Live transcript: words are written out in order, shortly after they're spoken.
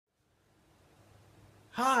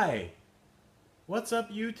Hi! What's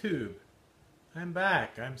up, YouTube? I'm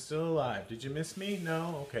back. I'm still alive. Did you miss me?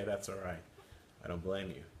 No? Okay, that's alright. I don't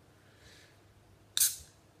blame you.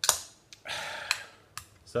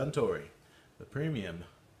 Suntory, the premium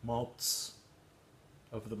malts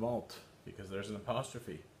of the malt, because there's an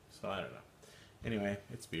apostrophe. So I don't know. Anyway,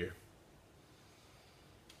 it's beer.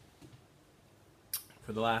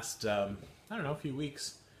 For the last, I don't know, a few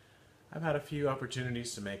weeks, I've had a few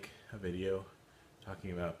opportunities to make a video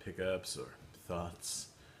talking about pickups or thoughts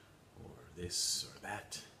or this or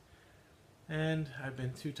that. And I've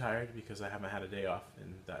been too tired because I haven't had a day off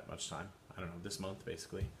in that much time. I don't know, this month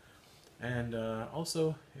basically. And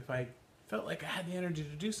also, if I felt like I had the energy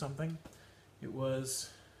to do something, it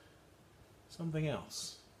was something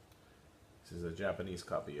else. This is a Japanese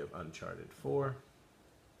copy of Uncharted 4,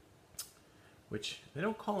 which they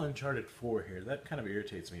don't call Uncharted 4 here. That kind of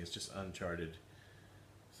irritates me. It's just Uncharted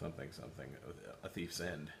something something, A Thief's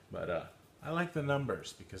End. But I like the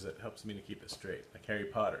numbers because it helps me to keep it straight. Like Harry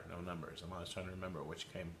Potter, no numbers. I'm always trying to remember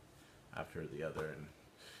which came after the other and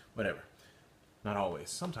whatever. Not always,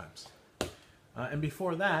 sometimes. And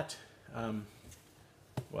before that,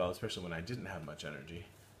 well, especially when I didn't have much energy,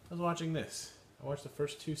 I was watching this. I watched the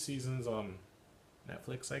first 2 seasons on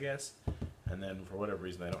Netflix, I guess, and then for whatever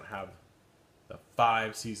reason I don't have the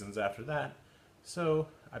 5 seasons after that, so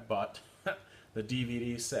I bought the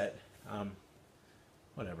DVD set.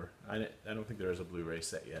 Whatever. I don't think there is a Blu-ray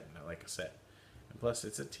set yet, and I like a set. And plus,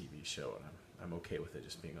 it's a TV show, and I'm okay with it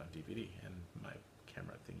just being on DVD, and my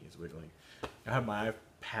camera thingy is wiggling. I have my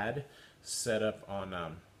iPad set up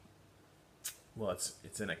on, well,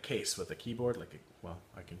 it's in a case with a keyboard, well,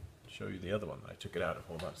 I can show you the other one. I took it out.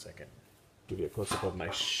 Hold on a second. Give you a close-up of my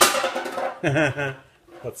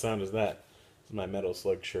What sound is that? It's my Metal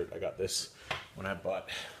Slug shirt. I got this when I bought,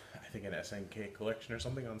 I think, an SNK collection or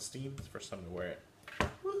something on Steam. It's the first time to wear it.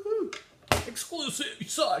 Woohoo! Exclusive! You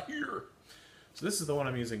saw it here! So this is the one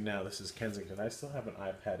I'm using now. This is Kensington. I still have an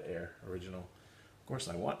iPad Air original. Of course,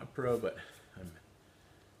 I want a Pro, but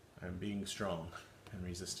I'm being strong and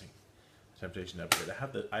resisting the temptation to upgrade. I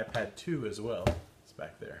have the iPad 2 as well. It's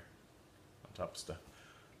back there on top of stuff.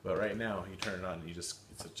 But right now, you turn it on, and it's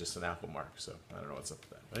just an Apple mark. So I don't know what's up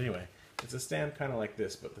with that. But anyway, it's a stand kind of like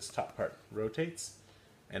this, but this top part rotates,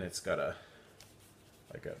 and it's got a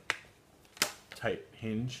tight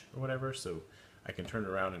hinge or whatever, so I can turn it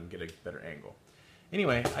around and get a better angle.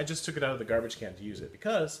 Anyway, I just took it out of the garbage can to use it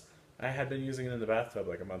because I had been using it in the bathtub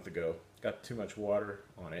like a month ago. Got too much water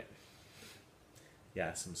on it.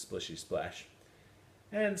 Yeah, some splishy splash.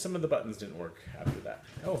 And some of the buttons didn't work after that.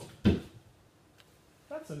 Oh,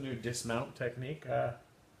 that's a new dismount technique.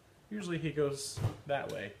 Usually he goes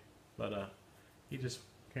that way, but he just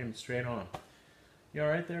came straight on. You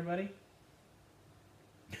alright there, buddy?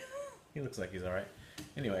 He looks like he's alright.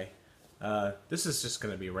 Anyway, this is just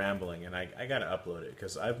going to be rambling, and I gotta upload it,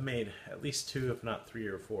 because I've made at least 2, if not 3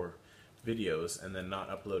 or 4 videos, and then not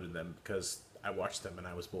uploaded them because I watched them and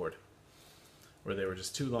I was bored. Or they were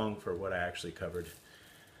just too long for what I actually covered.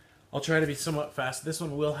 I'll try to be somewhat fast. This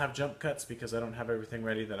one will have jump cuts because I don't have everything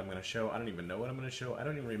ready that I'm going to show. I don't even know what I'm going to show. I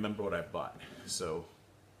don't even remember what I bought. So,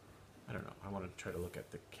 I don't know. I want to try to look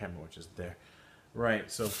at the camera, which is there.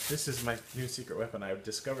 Right, so this is my new secret weapon. I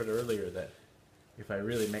discovered earlier that if I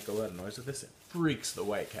really make a lot of noise with this, it freaks the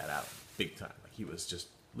white cat out big time. Like he was just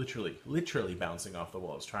literally bouncing off the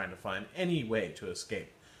walls, trying to find any way to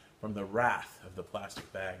escape from the wrath of the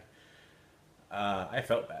plastic bag. I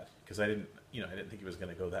felt bad because I didn't think he was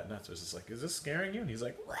going to go that nuts. I was just like, "Is this scaring you?" And he's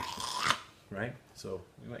like, "Rah!" Right? So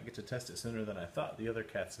we might get to test it sooner than I thought. The other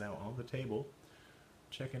cat's now on the table,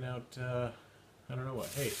 checking out. I don't know what.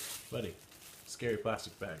 Hey, buddy. Scary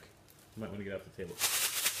plastic bag. You might want to get off the table.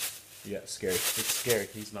 Yeah, scary. It's scary.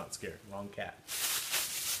 He's not scared. Wrong cat.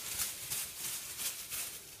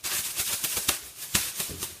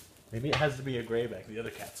 Maybe it has to be a gray bag. The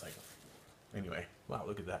other cat's like... Anyway, wow,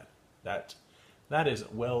 look at that. That is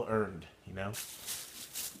well earned, you know?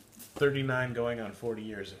 39 going on 40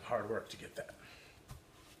 years of hard work to get that.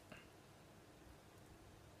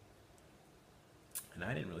 And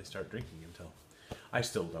I didn't really start drinking until... I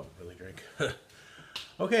still don't really drink.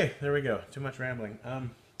 Okay, there we go. Too much rambling.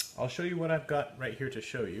 I'll show you what I've got right here to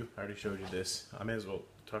show you. I already showed you this. I may as well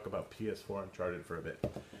talk about PS4 Uncharted for a bit.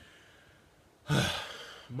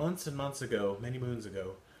 Months and months ago, many moons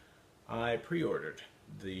ago, I pre-ordered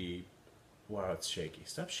the... Wow, it's shaky.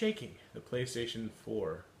 Stop shaking. The PlayStation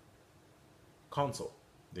 4 console.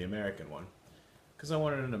 The American one. Because I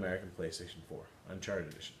wanted an American PlayStation 4.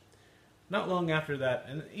 Uncharted edition. Not long after that,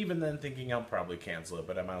 and even then thinking I'll probably cancel it,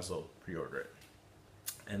 but I might as well pre-order it.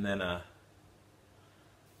 And then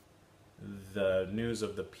the news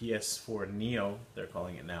of the PS4 Neo, they're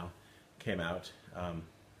calling it now, came out.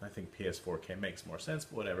 I think PS4 makes more sense,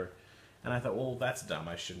 but whatever. And I thought, well, that's dumb.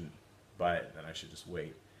 I shouldn't buy it. Then I should just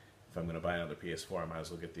wait. If I'm going to buy another PS4, I might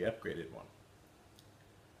as well get the upgraded one.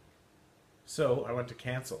 So I went to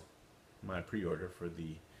cancel my pre-order for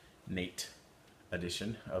the Nate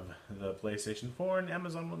edition of the PlayStation 4, and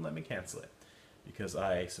Amazon wouldn't let me cancel it because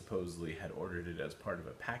I supposedly had ordered it as part of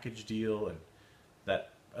a package deal, and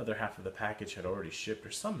that other half of the package had already shipped,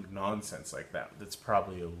 or some nonsense like that. That's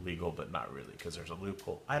probably illegal, but not really, because there's a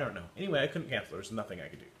loophole. I don't know. Anyway, I couldn't cancel. There's nothing I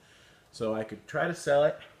could do. So I could try to sell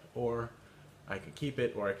it, or I could keep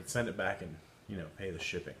it, or I could send it back and, pay the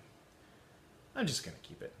shipping. I'm just going to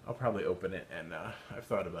keep it. I'll probably open it, and I've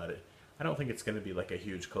thought about it. I don't think it's going to be like a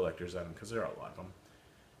huge collector's item, because there are a lot of them.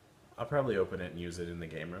 I'll probably open it and use it in the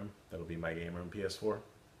game room. That'll be my game room PS4.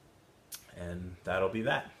 And that'll be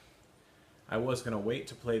that. I was going to wait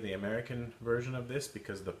to play the American version of this,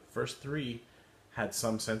 because the first 3 had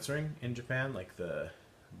some censoring in Japan, like the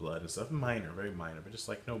blood and stuff. Minor, very minor, but just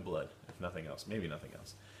like no blood, if nothing else. Maybe nothing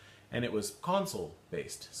else. And it was console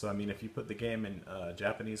based. So I mean, if you put the game in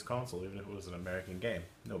Japanese console, even if it was an American game,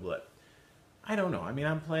 no blood. I don't know. I mean,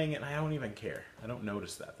 I'm playing it and I don't even care. I don't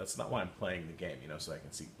notice that. That's not why I'm playing the game, so I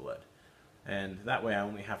can see blood. And that way I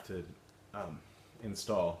only have to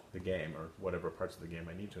install the game, or whatever parts of the game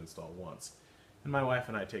I need to install, once. And my wife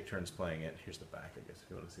and I take turns playing it. Here's the back, I guess, if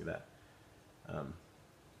you want to see that.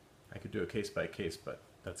 I could do a case by case, but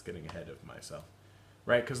that's getting ahead of myself.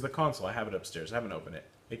 Right, because the console, I have it upstairs. I haven't opened it.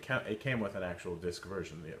 It came with an actual disc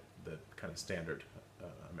version, the kind of standard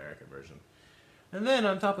American version. And then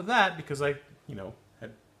on top of that, because I,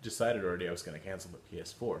 had decided already I was going to cancel the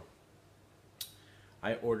PS4,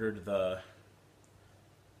 I ordered the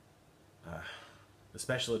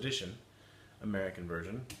special edition American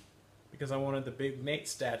version, because I wanted the big Nate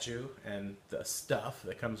statue and the stuff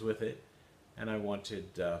that comes with it, and I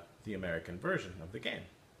wanted the American version of the game.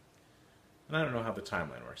 And I don't know how the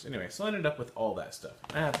timeline works. Anyway, so I ended up with all that stuff.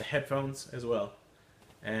 I have the headphones as well,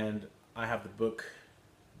 and I have the book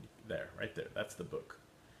there, right there. That's the book.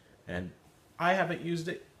 And I haven't used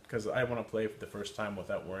it because I want to play for the first time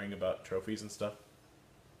without worrying about trophies and stuff.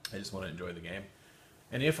 I just want to enjoy the game.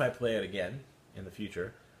 And if I play it again in the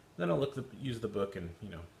future, then I'll use the book and,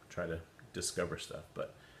 try to discover stuff.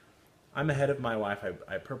 But I'm ahead of my wife.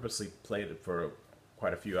 I purposely played it for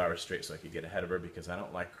quite a few hours straight so I could get ahead of her, because I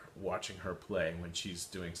don't like watching her play when she's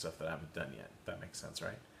doing stuff that I haven't done yet. If that makes sense,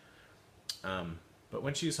 right? But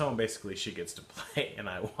when she's home, basically she gets to play and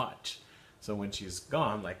I watch. So when she's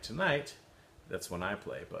gone, like tonight, that's when I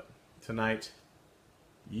play. But tonight,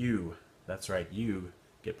 that's right, you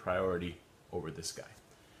get priority over this guy.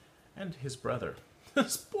 And his brother.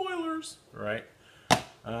 Spoilers! Right?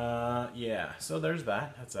 Yeah, so there's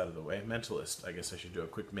that. That's out of the way. Mentalist. I guess I should do a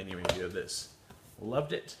quick mini review of this.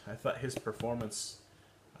 Loved it. I thought his performance,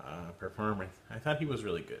 I thought he was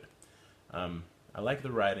really good. I like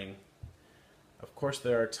the writing. Of course,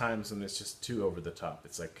 there are times when it's just too over the top.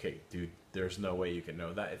 It's like, hey, dude, there's no way you can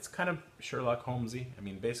know that. It's kind of Sherlock Holmesy. I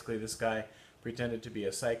mean, basically, this guy pretended to be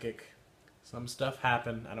a psychic. Some stuff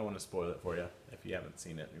happened. I don't want to spoil it for you if you haven't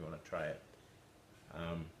seen it and you want to try it.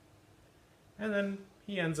 And then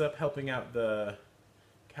he ends up helping out the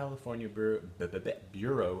California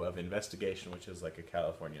Bureau of Investigation, which is like a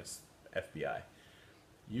California FBI,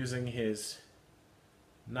 using his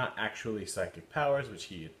not actually psychic powers, which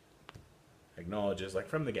he acknowledges like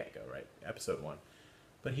from the get-go, right? Episode 1.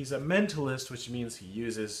 But he's a mentalist, which means he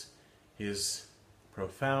uses his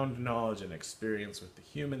profound knowledge and experience with the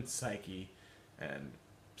human psyche and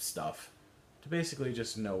stuff to basically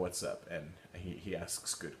just know what's up, and he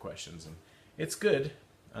asks good questions, and it's good.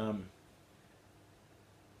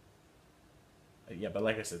 Yeah, but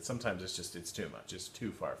like I said, sometimes it's too much. It's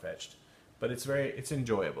too far-fetched. But it's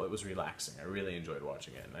enjoyable. It was relaxing. I really enjoyed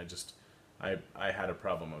watching it, and I had a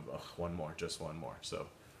problem of one more, just one more. So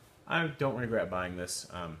I don't regret buying this.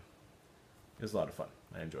 It was a lot of fun.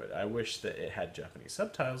 I enjoyed it. I wish that it had Japanese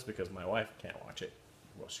subtitles, because my wife can't watch it.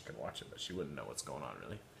 Well, she can watch it, but she wouldn't know what's going on,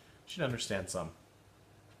 really. She'd understand some.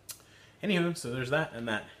 Anywho, so there's that and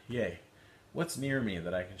that. Yay. What's near me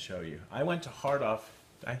that I can show you? I went to Hard Off,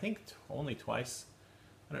 I think only twice.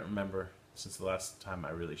 I don't remember since the last time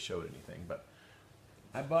I really showed anything, but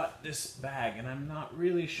I bought this bag, and I'm not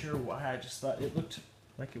really sure why. I just thought it looked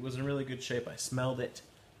like it was in really good shape. I smelled it.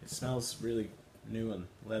 It smells really new and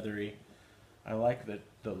leathery. I like the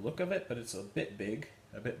look of it, but it's a bit big,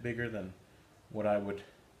 a bit bigger than what I would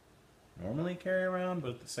normally carry around,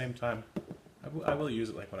 but at the same time, I will use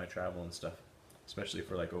it like when I travel and stuff, especially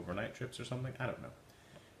for like overnight trips or something. I don't know.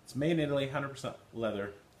 It's made in Italy, 100%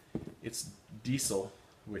 leather, It's diesel,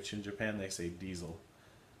 which in Japan they say diesel.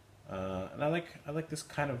 And I like this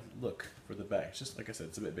kind of look for the bag. It's just like I said,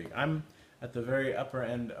 it's a bit big. I'm at the very upper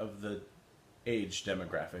end of the age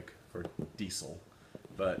demographic for diesel,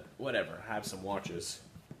 but whatever. I have some watches,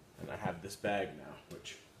 and I have this bag now,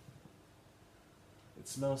 which it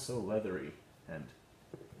smells so leathery and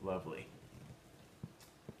lovely.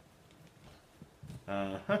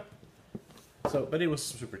 So, but it was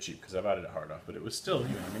super cheap because I bought it at Hard Off, but it was still,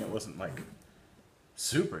 I mean, it wasn't like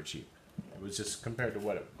super cheap. It was just compared to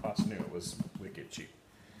what it cost new, it was wicked cheap.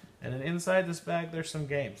 And then inside this bag, there's some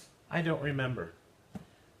games. I don't remember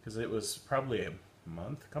because it was probably a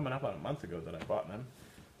month, coming up on a month ago that I bought them.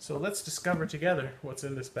 So let's discover together what's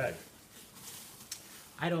in this bag.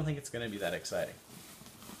 I don't think it's going to be that exciting.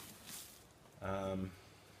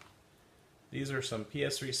 These are some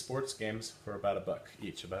PS3 sports games for about $1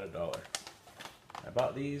 each, about $1. I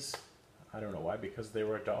bought these, I don't know why, because they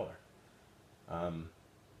were $1.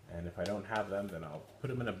 And if I don't have them, then I'll put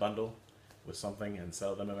them in a bundle with something and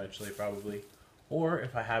sell them eventually, probably. Or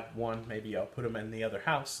if I have one, maybe I'll put them in the other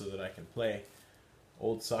house so that I can play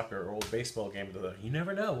old soccer or old baseball games. You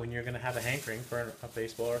never know when you're going to have a hankering for a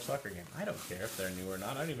baseball or a soccer game. I don't care if they're new or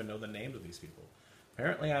not. I don't even know the names of these people.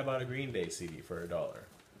 Apparently I bought a Green Day CD for $1.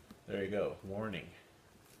 There you go. Warning.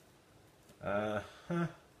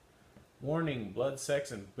 Warning, blood,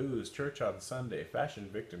 sex, and booze. Church on Sunday. Fashion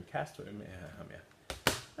victim. Castaway.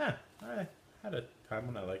 I had a time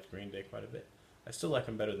when I liked Green Day quite a bit. I still like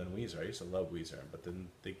them better than Weezer. I used to love Weezer, but then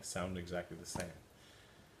they sound exactly the same.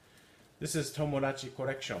 This is Tomodachi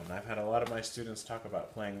Collection. I've had a lot of my students talk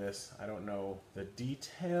about playing this. I don't know the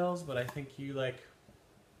details, but I think you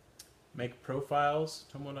make profiles.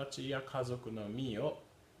 Tomodachi ya kazoku no mi o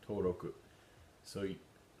toroku. So it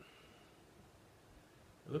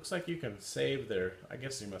looks like you can save their, I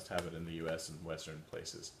guess you must have it in the US and Western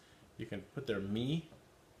places. You can put their me,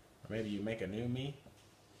 or maybe you make a new me.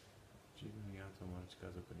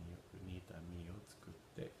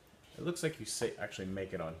 It looks like you actually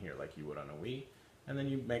make it on here like you would on a Wii, and then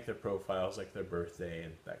you make their profiles, like their birthday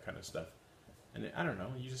and that kind of stuff. And I don't know,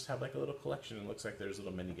 you just have like a little collection, and it looks like there's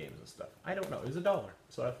little mini games and stuff. I don't know, it was $1,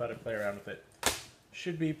 so I thought I'd play around with it.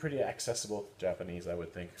 Should be pretty accessible Japanese, I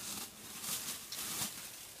would think.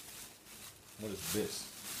 What is this?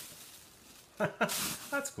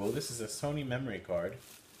 That's cool. This is a Sony memory card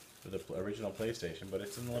for the original PlayStation, but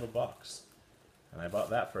it's in a little box. And I bought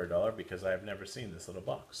that for $1 because I have never seen this little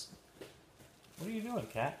box. What are you doing,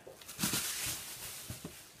 cat?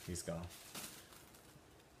 He's gone.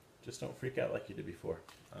 Just don't freak out like you did before.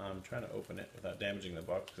 I'm trying to open it without damaging the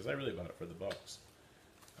box because I really bought it for the box.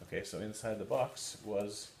 Okay, so inside the box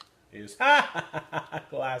is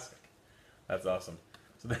classic. That's awesome.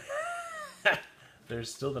 So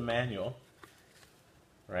there's still the manual,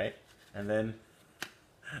 right? And then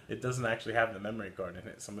it doesn't actually have the memory card in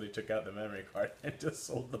it. Somebody took out the memory card and just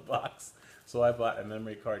sold the box. So I bought a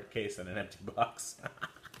memory card case and an empty box.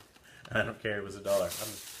 I don't care, it was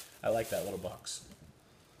 $1. I like that little box.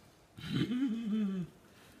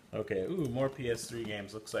 Okay, ooh, more PS3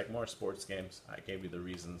 games. Looks like more sports games. I gave you the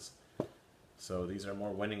reasons. So these are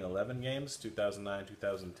more Winning 11 games, 2009,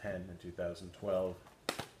 2010, and 2012.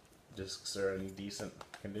 Discs are in decent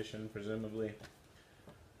condition, presumably.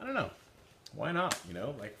 I don't know. Why not? You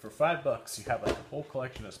know, like for $5, you have like a whole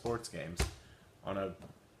collection of sports games on a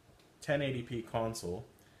 1080p console.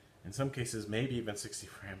 In some cases, maybe even 60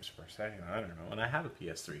 frames per second. I don't know. And I have a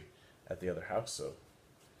PS3 at the other house, so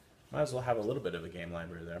might as well have a little bit of a game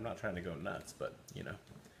library there. I'm not trying to go nuts, but you know.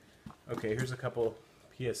 Okay, here's a couple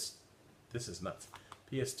this is nuts.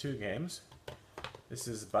 PS2 games. This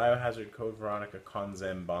is Biohazard Code Veronica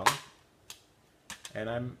Konzenban. And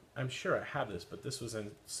I'm sure I have this, but this was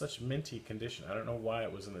in such minty condition. I don't know why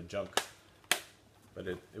it was in the junk, but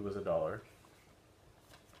it was $1.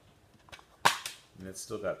 And it's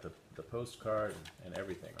still got the postcard and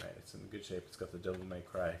everything, right? It's in good shape. It's got the Devil May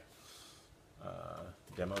Cry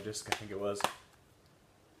demo disc, I think it was.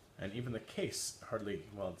 And even the case hardly,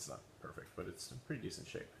 well, it's not perfect, but it's in pretty decent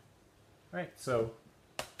shape. Right, so,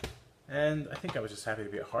 and I think I was just happy to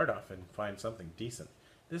be at Hard Off and find something decent.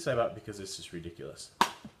 This I bought because it's just ridiculous.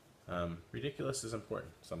 Ridiculous is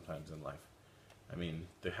important sometimes in life. I mean,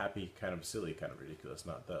 the happy, kind of silly kind of ridiculous,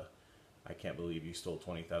 not the I can't believe you stole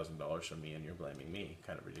 $20,000 from me and you're blaming me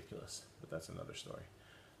kind of ridiculous. But that's another story.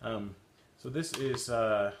 So this is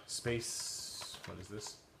Space, what is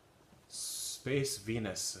this? Space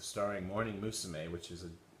Venus, starring Morning Musume, which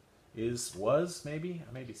was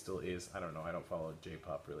maybe still is. I don't know. I don't follow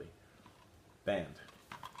J-pop really. Band,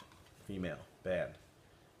 female band,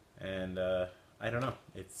 and I don't know.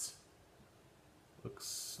 It's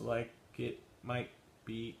Looks like it might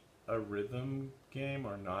be a rhythm game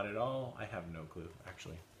or not at all. I have no clue,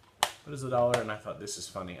 actually. But it's $1, and I thought this is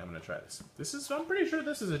funny. I'm gonna try this. I'm pretty sure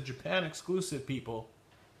this is a Japan exclusive, people.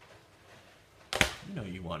 You know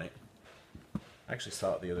you want it. I actually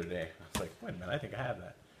saw it the other day. I was like, wait a minute, I think I have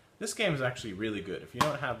that. This game is actually really good. If you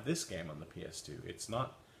don't have this game on the PS2, it's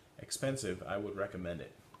not expensive. I would recommend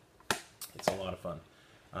it. It's a lot of fun.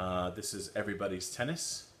 This is Everybody's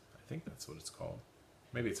Tennis. I think that's what it's called.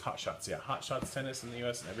 Maybe it's Hot Shots. Yeah, Hot Shots Tennis in the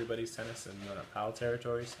US and Everybody's Tennis in PAL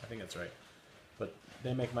territories. I think that's right. But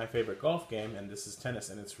they make my favorite golf game, and this is tennis,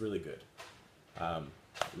 and it's really good. A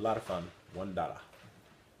lot of fun. $1.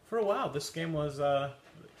 For a while, this game was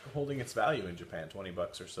holding its value in Japan, 20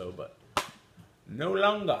 bucks or so, but no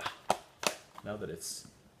longer. Now that it's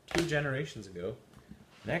 2 generations ago.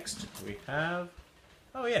 Next, we have...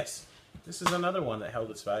 Oh, yes. This is another one that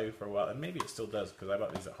held its value for a while, and maybe it still does, because I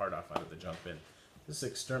bought these at Hard Off out of the jump bin. This is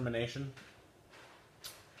Extermination.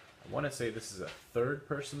 I want to say this is a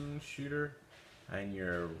third-person shooter, and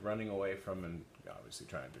you're running away from and obviously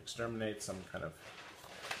trying to exterminate some kind of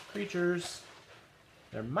creatures.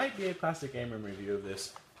 There might be a Classic Gamer review of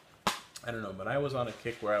this. I don't know, but I was on a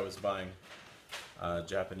kick where I was buying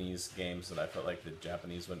Japanese games that I felt like the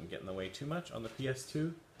Japanese wouldn't get in the way too much on the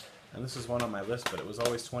PS2. And this is one on my list, but it was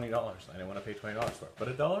always $20. I didn't want to pay $20 for it.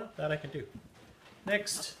 But $1, that I can do.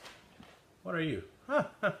 Next, what are you?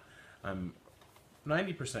 I'm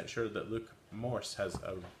 90% sure that Luke Morse has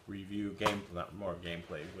a review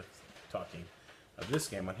gameplay with talking of this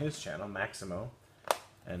game on his channel, Maximo.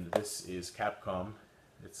 And this is Capcom.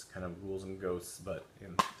 It's kind of Ghouls and Ghosts, but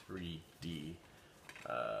in 3D.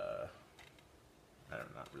 I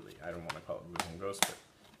don't want to call it Ghouls and Ghosts, but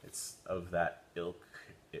it's of that ilk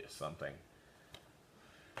something.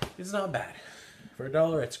 It's not bad. For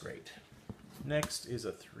 $1, it's great. Next is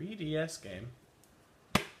a 3DS game.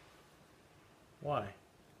 Why?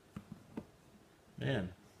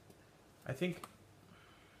 Man. I think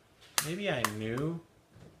maybe I knew.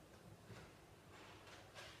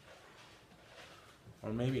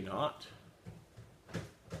 Or maybe not.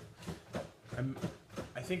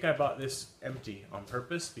 I think I bought this empty on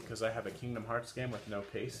purpose because I have a Kingdom Hearts game with no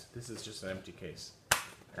case. This is just an empty case.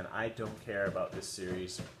 And I don't care about this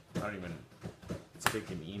series. It's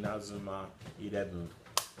taken Inazuma Irebu.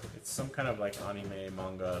 It's some kind of like anime,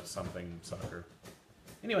 manga, something, soccer.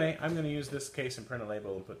 Anyway, I'm going to use this case and print a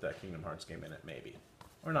label and put that Kingdom Hearts game in it, maybe.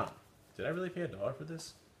 Or not. Did I really pay $1 for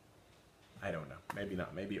this? I don't know. Maybe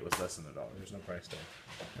not. Maybe it was less than $1. There's no price tag.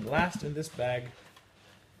 And last in this bag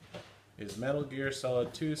is Metal Gear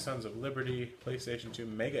Solid 2 Sons of Liberty PlayStation 2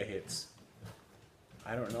 Mega Hits.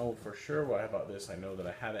 I don't know for sure why I bought this. I know that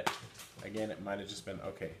I have it. Again, it might have just been,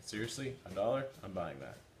 okay, seriously? $1? I'm buying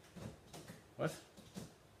that. What?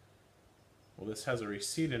 Well, this has a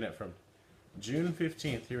receipt in it from June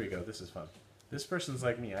 15th. Here we go. This is fun. This person's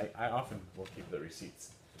like me. I often will keep the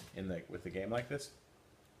receipts with a game like this.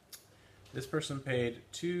 This person paid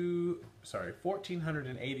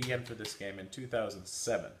 1,480 yen for this game in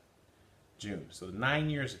 2007, June. So 9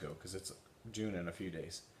 years ago, because it's June in a few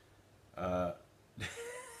days.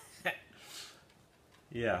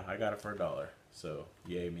 Yeah, I got it for $1. So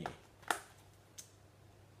yay me.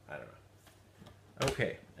 I don't know.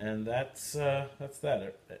 Okay, and that's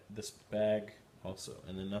that. This bag also,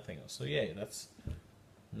 and then nothing else. So yay, that's.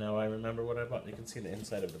 Now I remember what I bought. You can see the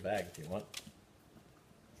inside of the bag if you want.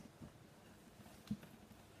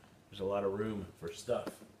 There's a lot of room for stuff.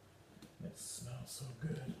 It smells so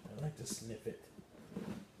good. I like to sniff it.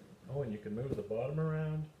 Oh, and you can move the bottom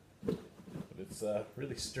around. But it's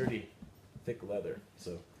really sturdy, thick leather.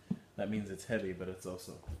 So that means it's heavy, but it's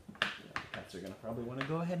also... cats are going to probably want to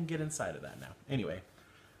go ahead and get inside of that now. Anyway,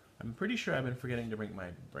 I'm pretty sure I've been forgetting to bring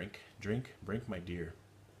my drink my deer.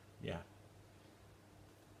 Yeah.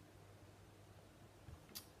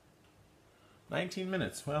 19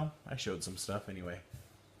 minutes. Well, I showed some stuff anyway.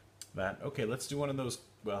 Okay, let's do one of those,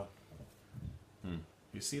 well,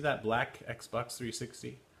 you see that black Xbox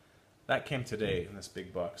 360? That came today in this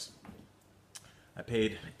big box. I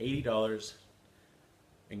paid $80,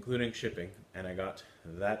 including shipping, and I got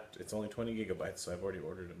that. It's only 20 gigabytes, so I've already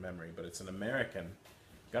ordered a memory, but it's an American,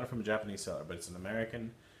 got it from a Japanese seller, but it's an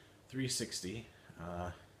American 360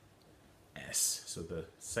 S, so the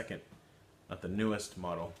second, not the newest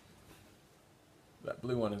model. That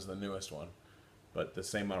blue one is the newest one. But the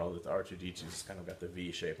same model that the R2-D2's kind of got the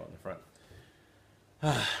V shape on the front.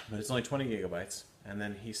 But it's only 20 gigabytes. And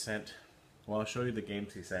then he sent, well, I'll show you the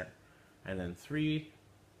games he sent. And then 3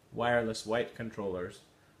 wireless white controllers,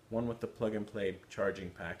 one with the plug-and-play charging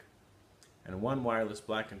pack, and 1 wireless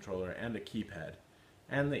black controller and a keypad,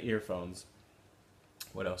 and the earphones.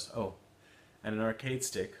 What else? Oh, and an arcade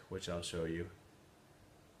stick, which I'll show you.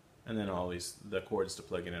 And then always the cords to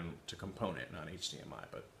plug it in to component, not HDMI,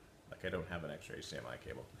 but like I don't have an extra HDMI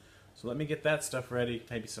cable. So let me get that stuff ready,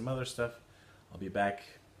 maybe some other stuff. I'll be back.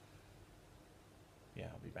 Yeah,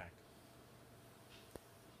 I'll be back.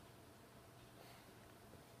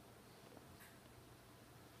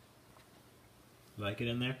 Like it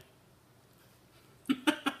in there?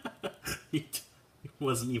 It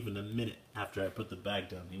wasn't even a minute after I put the bag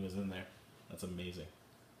down. He was in there. That's amazing.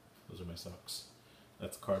 Those are my socks.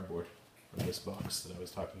 That's cardboard from this box that I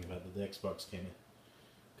was talking about that the Xbox came in.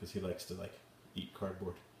 Because he likes to like eat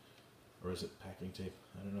cardboard. Or is it packing tape?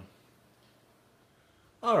 I don't know.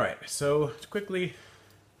 Alright, so quickly,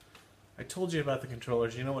 I told you about the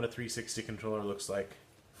controllers. You know what a 360 controller looks like?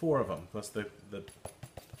 4 of them, plus the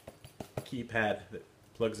keypad that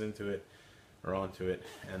plugs into it, or onto it,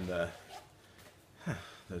 and the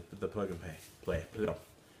plug and play.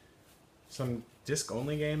 Some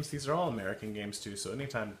disc-only games. These are all American games too, so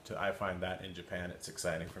anytime I find that in Japan, it's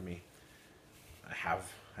exciting for me. I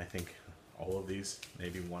have, I think, all of these.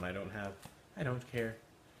 Maybe one I don't have. I don't care.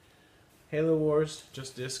 Halo Wars,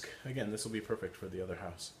 just disc. Again, this will be perfect for the other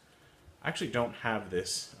house. I actually don't have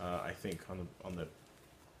this, I think, on the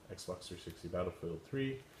Xbox 360 Battlefield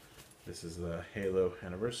 3. This is the Halo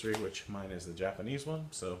Anniversary, which mine is the Japanese one,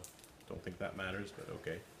 so don't think that matters, but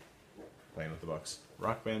okay. Playing with the box.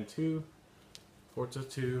 Rock Band 2, Forza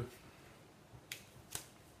 2,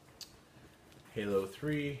 Halo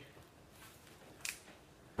 3,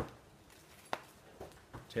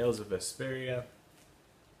 Tales of Vesperia.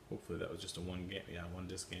 Hopefully that was just a one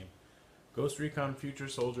disc game. Ghost Recon Future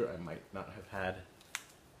Soldier, I might not have had.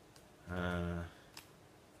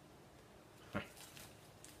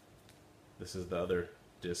 This is the other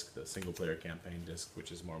disc, the single player campaign disc,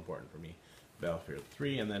 which is more important for me. Battlefield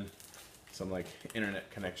 3, and then some like internet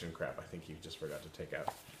connection crap I think you just forgot to take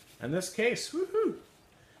out. And this case, woohoo!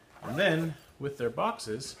 And then, with their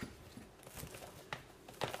boxes,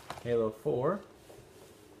 Halo 4,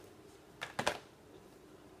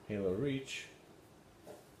 Halo Reach,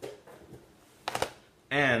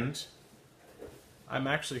 and I'm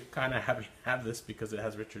actually kind of happy to have this because it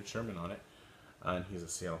has Richard Sherman on it. And he's a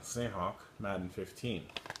Seattle Seahawk, Madden 15.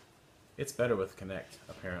 It's better with Kinect,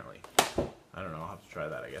 apparently. I don't know, I'll have to try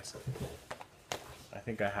that, I guess. I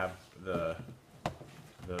think I have the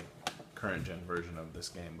current gen version of this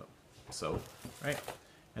game, but so, right?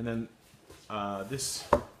 And then this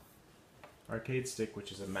arcade stick,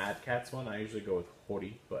 which is a Mad Catz one, I usually go with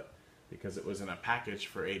Hori, but because it was in a package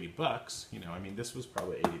for 80 bucks, you know, I mean, this was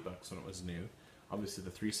probably 80 bucks when it was new. Obviously, the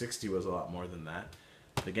 360 was a lot more than that.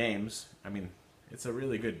 The games, I mean, it's a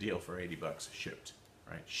really good deal for 80 bucks shipped,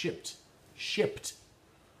 right? Shipped.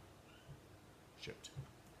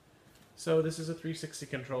 So this is a 360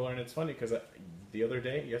 controller, and it's funny because the other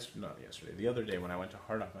day when I went to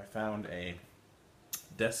Hard Up, I found a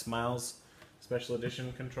Des Smiles Special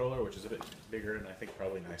Edition controller, which is a bit bigger and I think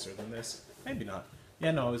probably nicer than this. Maybe not.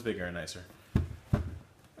 Yeah, no, it was bigger and nicer.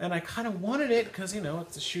 And I kind of wanted it because, you know,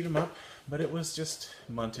 it's a shoot 'em up, but it was just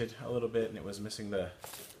munted a little bit, and it was missing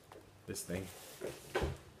this thing.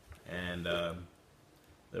 And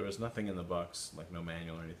there was nothing in the box, like no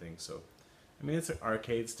manual or anything. So, I mean, it's an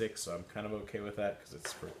arcade stick, so I'm kind of okay with that because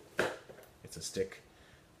it's a stick.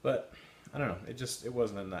 But I don't know, it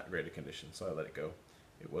wasn't in that great a condition, so I let it go.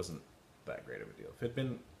 It wasn't that great of a deal. If it had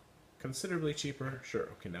been considerably cheaper, sure.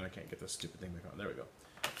 Okay, now I can't get this stupid thing back on. There we go.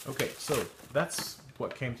 Okay, so that's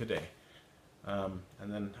what came today. And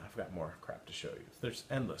then I've got more crap to show you. There's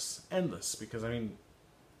endless, because I mean,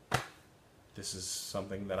 this is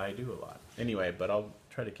something that I do a lot. Anyway, but I'll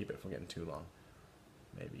try to keep it from getting too long.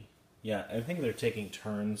 Maybe. Yeah, I think they're taking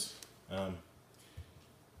turns. I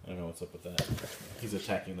don't know what's up with that. He's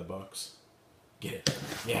attacking the box. Get it.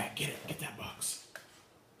 Yeah, get it. Get that box.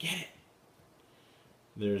 Get it.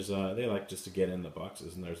 There's, they like just to get in the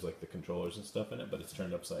boxes, and there's like the controllers and stuff in it, but it's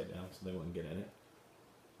turned upside down, so they wouldn't get in it.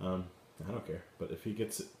 I don't care, but if he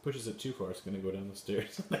pushes it too far, it's going to go down the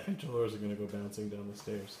stairs. The controllers are going to go bouncing down the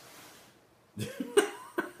stairs.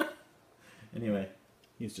 Anyway,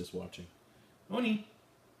 he's just watching. Oni!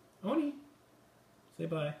 Oni! Say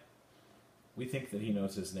bye. We think that he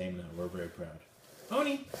knows his name now. We're very proud.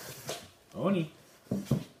 Oni! Oni!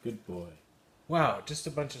 Good boy. Wow, just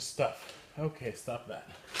a bunch of stuff. Okay, stop that.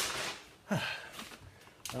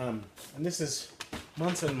 And this is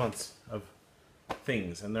months and months of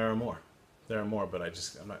things, and there are more. There are more, but I'm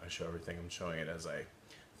not going to show everything. I'm showing it as I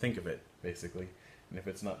think of it, basically. And if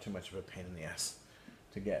it's not too much of a pain in the ass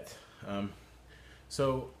to get.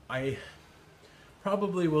 So I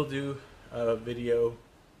probably will do a video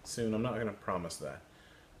soon. I'm not going to promise that.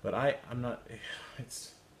 But I'm not,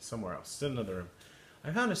 it's somewhere else. It's in another room.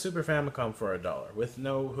 I found a Super Famicom for $1 with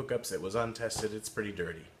no hookups. It was untested. It's pretty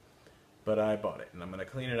dirty. But I bought it, and I'm going to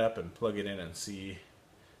clean it up and plug it in and see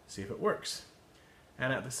if it works.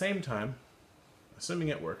 And at the same time, assuming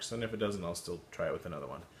it works, and if it doesn't, I'll still try it with another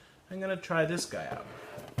one. I'm going to try this guy out.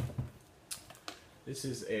 This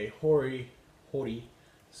is a Hori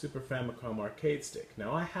Super Famicom arcade stick.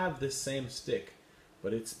 Now I have this same stick,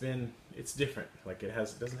 but it's different. Like it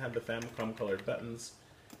doesn't have the Famicom colored buttons,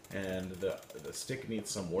 and the stick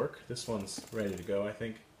needs some work. This one's ready to go, I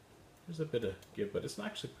think. There's a bit of give, but it's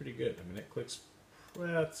actually pretty good. I mean, it clicks.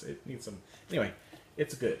 Well, it needs some. Anyway,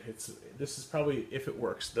 it's good. This is probably, if it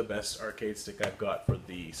works, the best arcade stick I've got for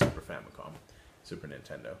the Super Famicom, Super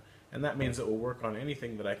Nintendo, and that means it will work on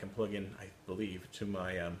anything that I can plug in. I believe to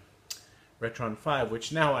my Retron 5,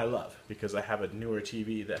 which now I love because I have a newer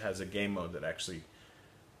TV that has a game mode that actually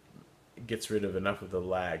gets rid of enough of the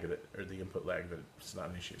lag or the input lag that it's not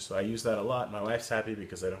an issue. So I use that a lot. My wife's happy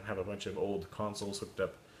because I don't have a bunch of old consoles hooked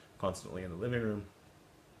up constantly in the living room,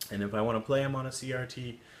 and if I want to play them on a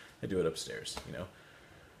CRT, I do it upstairs, you know.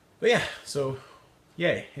 But yeah, so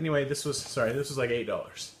yay. Anyway, this was like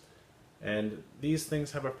 $8, and these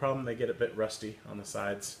things have a problem. They get a bit rusty on the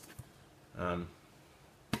sides.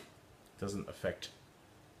 Doesn't affect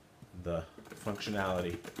the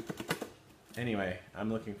functionality. Anyway,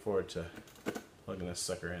 I'm looking forward to plugging this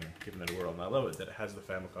sucker in and giving it a whirl, and I love it that it has the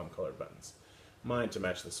Famicom colored buttons. Mine to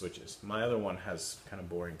match the switches. My other one has kind of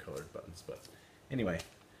boring colored buttons, but anyway.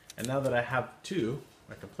 And now that I have two,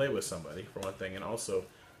 I can play with somebody for one thing, and also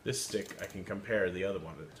this stick I can compare the other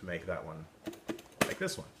one to make that one like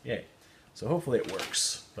this one. Yay! So hopefully it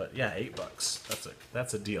works. But yeah, $8.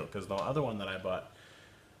 That's a deal, because the other one that I bought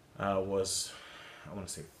was, I want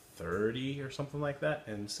to say 30 or something like that,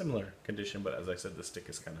 in similar condition. But as I said, the stick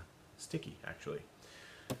is kind of sticky actually.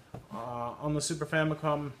 On the Super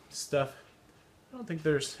Famicom stuff, I don't think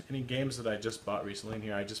there's any games that I just bought recently in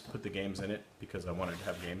here. I just put the games in it because I wanted to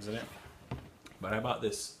have games in it. But I bought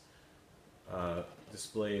this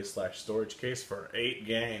display/storage case for 8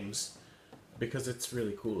 games because it's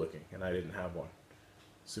really cool looking, and I didn't have one.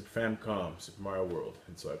 Super Famicom, Super Mario World,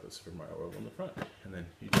 and so I put Super Mario World on the front, and then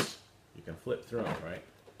you can flip through them, right?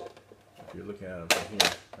 If you're looking at them from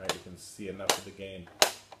here, right, you can see enough of the game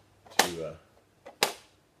to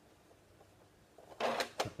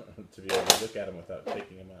to be able to look at them without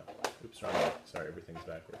taking them out. Oops, wrong way. Sorry, everything's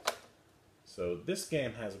backwards. So this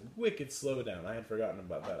game has wicked slowdown. I had forgotten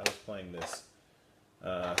about that. I was playing this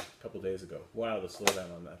a couple days ago. Wow, the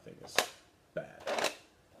slowdown on that thing is bad.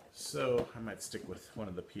 So I might stick with one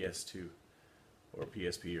of the PS2 or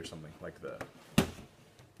PSP or something like the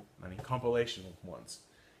compilation ones.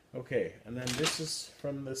 Okay, and then this is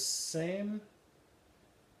from the same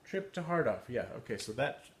trip to Hard Off. Yeah, okay, so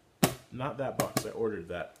that, not that box. I ordered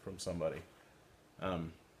that from somebody.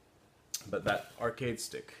 But that arcade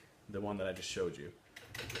stick, the one that I just showed you,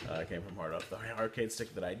 came from Hard Off. The arcade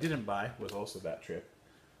stick that I didn't buy was also that trip.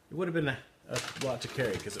 It would have been a lot to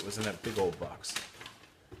carry because it was in that big old box.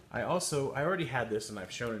 I already had this, and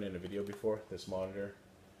I've shown it in a video before, this monitor.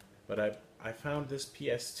 But I found this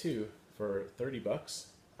PS2 for $30,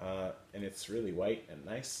 and it's really white and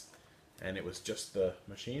nice, and it was just the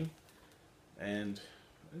machine. And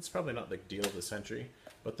it's probably not the deal of the century,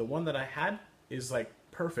 but the one that I had is like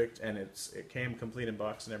perfect, and it came complete in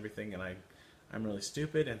box and everything, and I'm really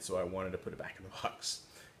stupid, and so I wanted to put it back in the box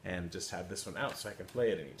and just have this one out so I can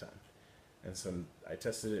play it anytime. And so I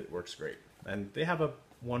tested it. It works great, and they have a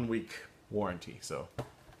 1-week warranty, so I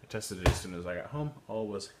tested it as soon as I got home. All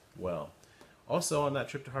was well. Also, on that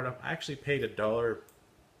trip to Hard Off, I actually paid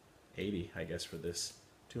 $1.80, I guess, for this,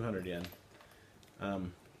 200 yen.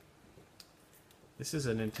 This is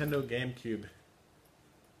a Nintendo GameCube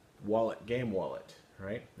game wallet,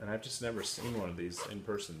 right? And I've just never seen one of these in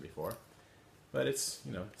person before. But it's,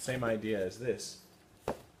 you know, same idea as this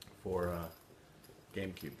for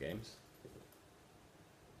GameCube games.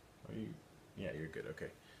 Yeah, you're good,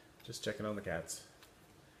 okay. Just checking on the cats.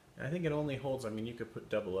 And I think it only holds, I mean, you could put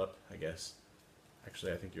double up, I guess.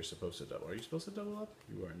 Actually, I think you're supposed to double. Are you supposed to double up?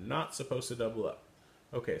 You are not supposed to double up.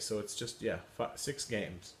 Okay, so it's just, yeah, 6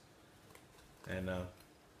 games. And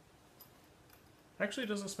actually it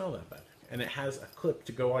doesn't smell that bad. And it has a clip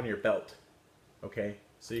to go on your belt. Okay?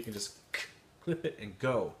 So you can just clip it and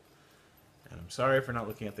go. And I'm sorry for not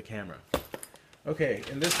looking at the camera. Okay,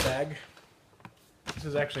 in this bag, this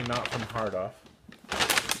is actually not from Hard Off.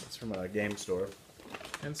 It's from a game store.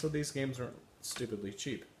 And so these games weren't stupidly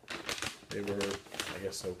cheap. They were, I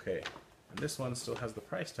guess, okay. And this one still has the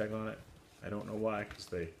price tag on it. I don't know why, because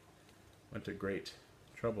they went to great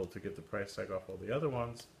trouble to get the price tag off all the other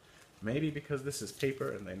ones. Maybe because this is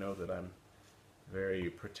paper and they know that I'm very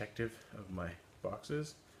protective of my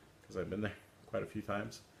boxes, because I've been there quite a few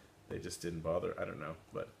times. They just didn't bother. I don't know.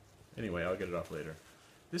 But anyway, I'll get it off later.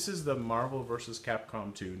 This is the Marvel vs.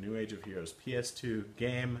 Capcom 2 New Age of Heroes PS2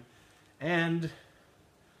 game. And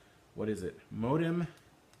what is it? Modem,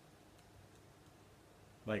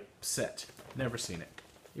 like, set. Never seen it.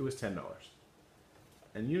 It was $10.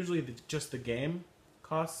 And usually just the game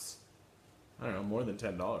costs, I don't know, more than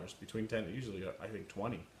 $10. Between 10, usually I think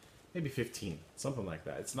 20, maybe 15, something like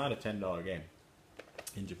that. It's not a $10 game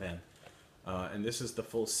in Japan. And this is the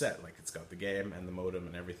full set. Like, it's got the game and the modem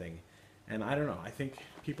and everything. And I don't know, I think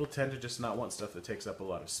people tend to just not want stuff that takes up a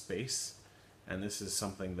lot of space. And this is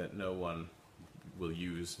something that no one will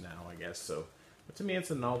use now, I guess. So, but to me,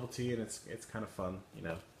 it's a novelty, and it's kind of fun, you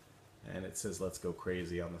know. And it says "Let's Go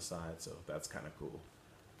Crazy" on the side, so that's kind of cool.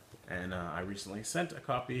 And I recently sent a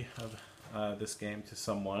copy of this game to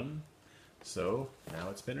someone, so now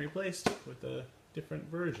it's been replaced with a different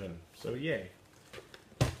version. So yay!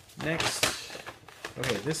 Next,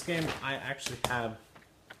 okay, this game I actually have.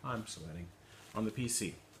 I'm sweating on the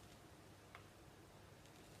PC.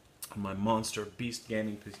 My monster beast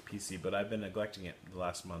gaming PC, but I've been neglecting it the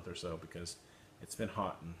last month or so because it's been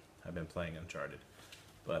hot and I've been playing Uncharted.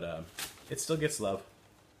 But it still gets love,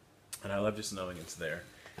 and I love just knowing it's there.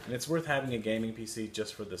 And it's worth having a gaming PC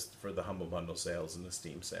just for the Humble Bundle sales and the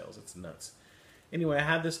Steam sales. It's nuts. Anyway, I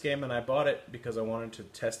had this game and I bought it because I wanted to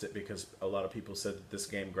test it, because a lot of people said that this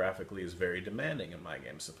game graphically is very demanding, and my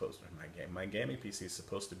gaming PC is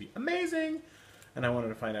supposed to be amazing, and I wanted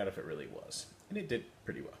to find out if it really was, and it did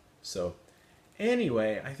pretty well. So,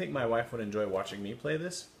 anyway, I think my wife would enjoy watching me play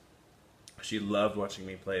this. She loved watching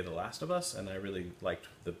me play The Last of Us, and I really liked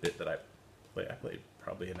the bit that I played. I played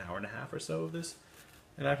probably an hour and a half or so of this,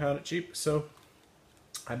 and I found it cheap, so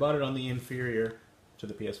I bought it on the inferior to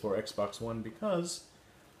the PS4 Xbox One because,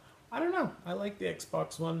 I don't know, I like the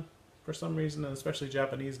Xbox One for some reason, and especially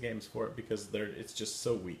Japanese games for it, because it's just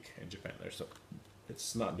so weak in Japan.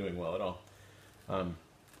 It's not doing well at all. And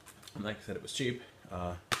like I said, it was cheap.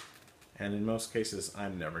 And in most cases,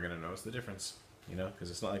 I'm never going to notice the difference, you know,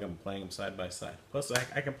 because it's not like I'm playing them side by side. Plus,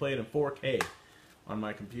 I can play it in 4K on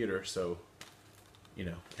my computer, so, you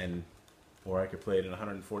know, or I could play it in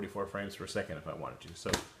 144 frames per second if I wanted to.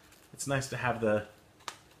 So, it's nice to have the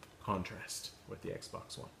contrast with the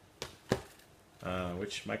Xbox One,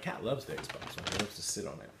 which my cat loves the Xbox One. He loves to sit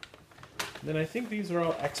on it. And then I think these are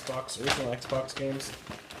all original Xbox games,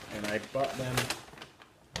 and I bought them.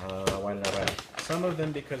 Why did I buy them? Some of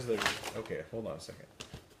them because they're... Okay, hold on a second.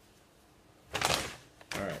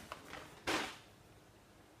 Alright.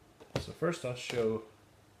 So first I'll show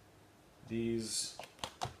these.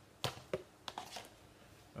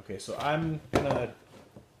 Okay, so I'm gonna...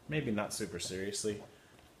 Maybe not super seriously,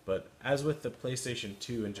 but as with the PlayStation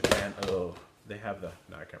 2 in Japan, they have the...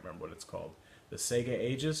 No, I can't remember what it's called. The Sega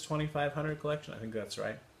Ages 2500 collection, I think that's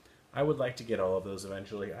right. I would like to get all of those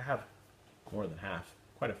eventually. I have more than half.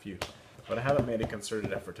 Quite a few, but I haven't made a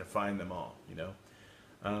concerted effort to find them all, you know.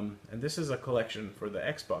 And this is a collection for the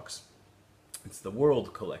Xbox. It's the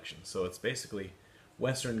World Collection, so it's basically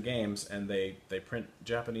Western games, and they print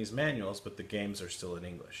Japanese manuals, but the games are still in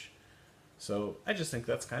English. So I just think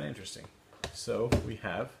that's kind of interesting. So we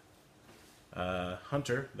have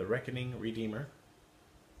Hunter, the Reckoning Redeemer.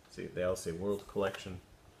 See, they all say World Collection,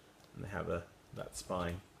 and they have that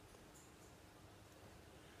spine.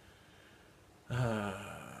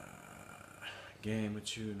 Game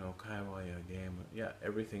Machu no Kaiwaya game. Yeah,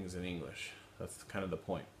 everything's in English. That's kind of the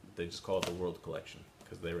point. They just call it the World Collection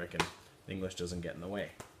because they reckon English doesn't get in the way.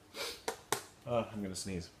 I'm gonna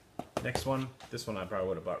sneeze. Next one. This one I probably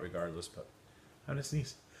would have bought regardless, but I'm gonna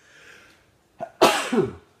sneeze.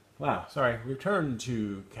 Wow, sorry. Return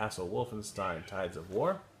to Castle Wolfenstein Tides of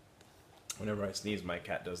War. Whenever I sneeze, my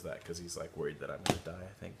cat does that because he's like worried that I'm gonna die,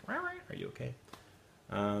 I think. Are you okay?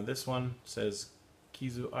 This one says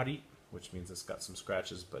Kizu Ari, which means it's got some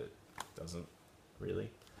scratches, but it doesn't really.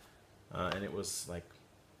 And it was like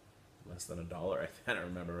less than $1. I don't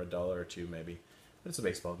remember, $1 or $2 maybe. But it's a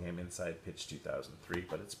baseball game inside Pitch 2003,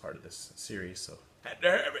 but it's part of this series, so had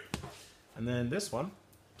to have it. And then this one,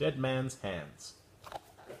 Dead Man's Hands.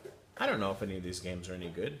 I don't know if any of these games are any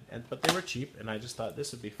good, but they were cheap, and I just thought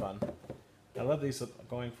this would be fun. I love these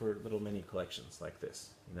going for little mini collections like this,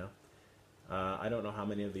 you know. I don't know how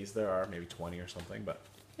many of these there are, maybe 20 or something, but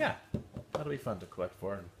yeah, that'll be fun to collect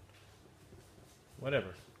for, and whatever,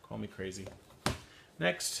 call me crazy.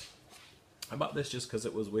 Next, I bought this just because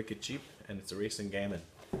it was wicked cheap, and it's a racing game, and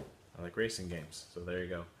I like racing games, so there you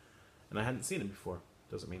go. And I hadn't seen it before.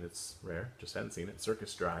 Doesn't mean it's rare. Just hadn't seen it.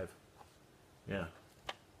 Circus Drive. Yeah.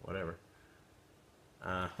 Whatever.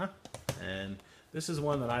 Uh-huh. And this is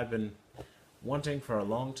one that I've been wanting for a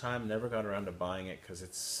long time. Never got around to buying it because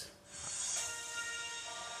it's...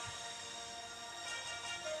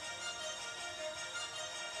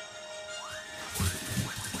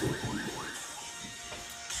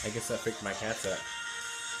 I guess that freaked my cats out.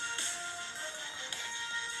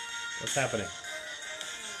 What's happening?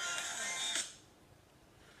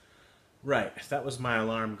 Right, that was my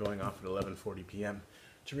alarm going off at 11:40 p.m.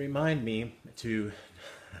 to remind me to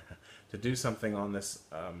to do something on this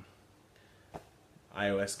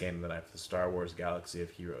iOS game that I have, the Star Wars Galaxy of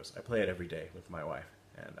Heroes. I play it every day with my wife,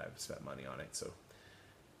 and I've spent money on it, so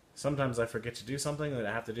sometimes I forget to do something that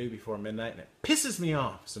I have to do before midnight, and it pisses me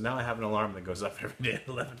off. So now I have an alarm that goes off every day at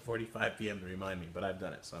 11:45 p.m. to remind me, but I've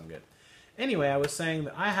done it, so I'm good. Anyway, I was saying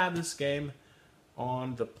that I have this game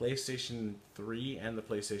on the PlayStation 3 and the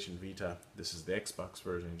PlayStation Vita. This is the Xbox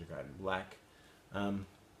version, Ninja Gaiden Black.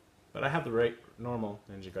 But I have the normal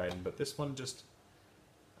Ninja Gaiden, but this one just...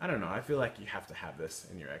 I don't know, I feel like you have to have this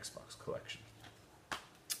in your Xbox collection.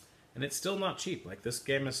 And it's still not cheap. Like, this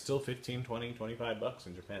game is still 15, 20, 25 bucks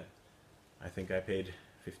in Japan. I think I paid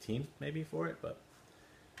 15 maybe for it, but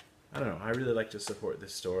I don't know. I really like to support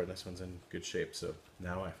this store, and this one's in good shape, so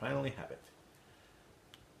now I finally have it.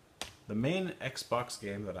 The main Xbox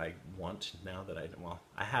game that I want now that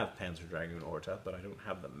I have Panzer Dragoon Orta, but I don't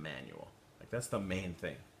have the manual. Like, that's the main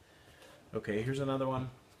thing. Okay, here's another one.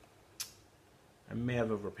 I may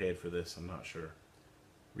have overpaid for this, I'm not sure.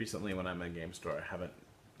 Recently when I'm in a game store, I haven't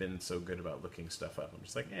been so good about looking stuff up. I'm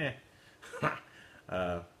just like, eh.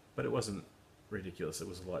 But it wasn't ridiculous. It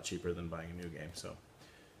was a lot cheaper than buying a new game, so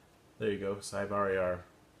there you go. Cyvaria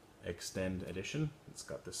Extend Edition. It's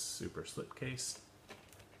got this super slipcase,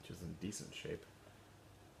 which is in decent shape.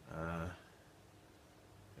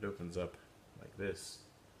 It opens up like this,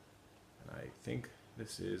 and I think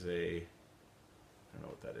this is a... I don't know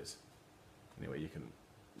what that is. Anyway, you can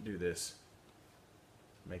do this,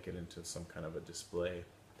 make it into some kind of a display.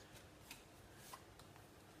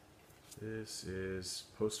 This is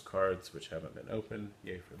postcards which haven't been opened.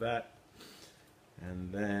 Yay for that.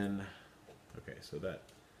 And then, okay, so that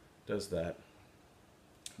does that.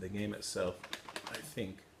 The game itself, I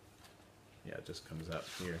think, yeah, it just comes out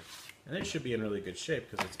here. And it should be in really good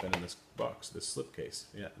shape because it's been in this box, this slipcase.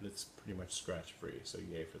 Yeah, and it's pretty much scratch free, so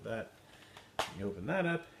yay for that. You open that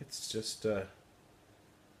up, it's just the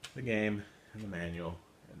game and the manual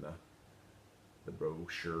and the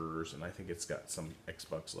brochures, and I think it's got some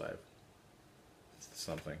Xbox Live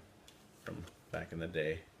something from back in the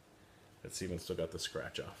day. It's even still got the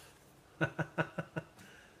scratch off.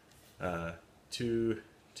 2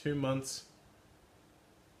 months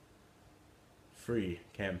free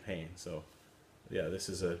campaign. So yeah, this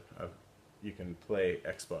is you can play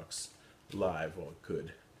Xbox Live, well, it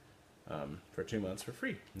could, for 2 months for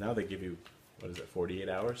free. Now they give you, what is it, 48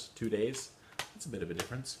 hours, 2 days? That's a bit of a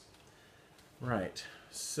difference. Right,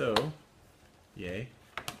 so yay.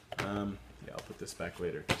 Yeah, I'll put this back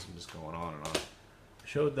later because I'm just going on and on. I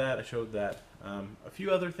showed that. A few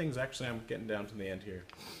other things, actually. I'm getting down to the end here.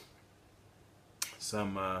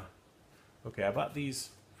 Okay, I bought these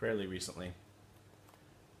fairly recently.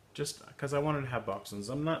 Just because I wanted to have boxes.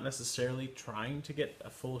 I'm not necessarily trying to get a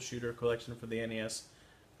full shooter collection for the NES.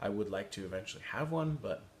 I would like to eventually have one,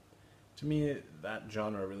 but to me, that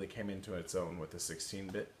genre really came into its own with the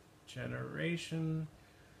 16-bit generation.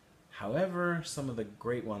 However, some of the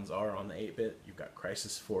great ones are on the 8-bit. You've got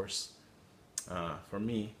Crisis Force. For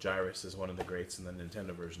me, Gyrus is one of the greats, and the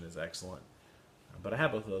Nintendo version is excellent. But I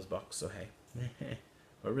have both of those boxes, so hey.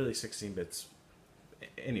 But really, 16-bits...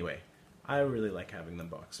 Anyway, I really like having them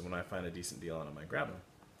boxed, and when I find a decent deal on them, I grab them.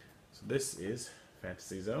 So this is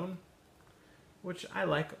Fantasy Zone, which I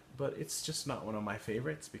like, but it's just not one of my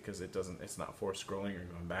favorites because it's not forced scrolling or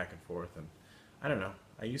going back and forth, and I don't know.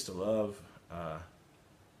 I used to love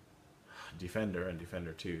Defender and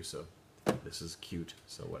Defender 2, so this is cute,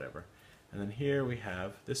 so whatever. And then here we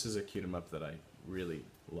have, this is a cute 'em up that I really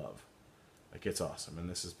love. Like, it's awesome, and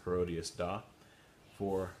this is Parodius Da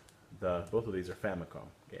for both of these are Famicom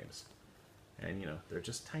games. And, you know, they're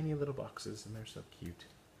just tiny little boxes, and they're so cute.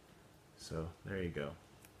 So, there you go.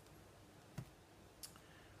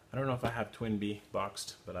 I don't know if I have Twin B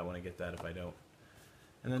boxed, but I want to get that if I don't.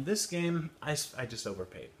 And then this game, I just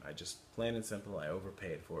overpaid. I just, plain and simple, I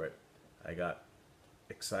overpaid for it. I got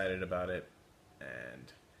excited about it,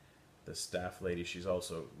 and the staff lady, she's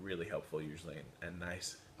also really helpful usually and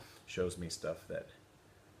nice. Shows me stuff that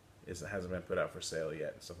hasn't been put out for sale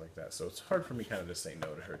yet and stuff like that. So it's hard for me kind of to say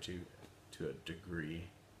no to her to a degree.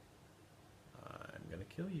 I'm gonna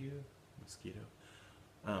kill you, mosquito.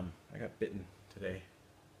 I got bitten today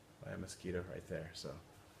by a mosquito right there, so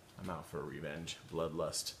I'm out for revenge,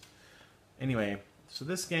 bloodlust. Anyway, so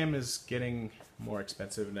this game is getting more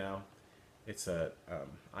expensive now. It's a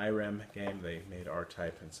IREM game. They made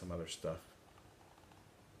R-Type and some other stuff.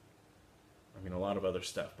 I mean, a lot of other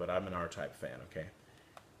stuff, but I'm an R-Type fan, okay?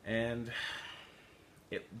 And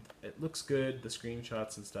it looks good, the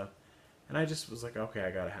screenshots and stuff. And I just was like, okay,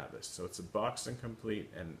 I gotta have this. So it's a boxed and complete,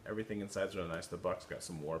 and everything inside's really nice. The box got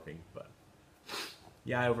some warping, but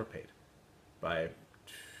yeah, I overpaid by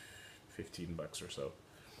 15 bucks or so.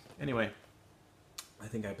 Anyway, I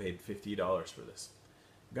think I paid $50 for this.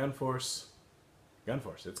 Gunforce,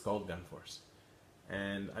 it's called Gunforce.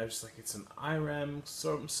 And I was like, it's an IREM,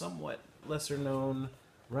 somewhat lesser known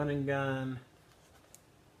run and gun.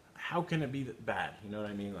 How can it be that bad? You know what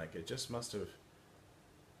I mean? Like, it just must have,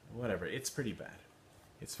 whatever, it's pretty bad.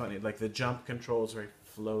 It's funny, like the jump control is very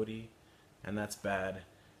floaty, and that's bad.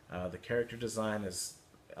 The character design is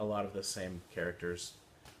a lot of the same characters.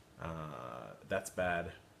 That's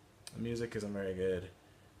bad. The music isn't very good.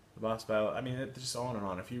 The boss battle, I mean, it's just on and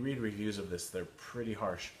on. If you read reviews of this, they're pretty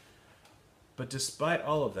harsh. But despite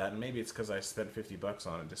all of that, and maybe it's because I spent 50 bucks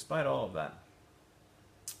on it, despite all of that,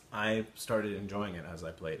 I started enjoying it as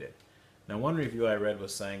I played it. Now, one review I read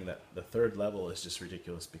was saying that the third level is just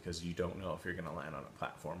ridiculous because you don't know if you're going to land on a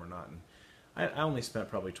platform or not. And I only spent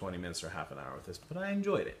probably 20 minutes or half an hour with this, but I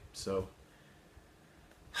enjoyed it. So,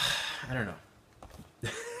 I don't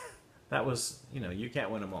know. That was, you know, you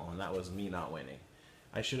can't win them all, and that was me not winning.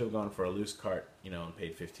 I should have gone for a loose cart, you know, and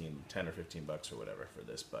paid 10 or 15 bucks or whatever for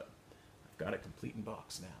this, but I've got it complete in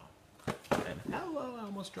box now. And hello, I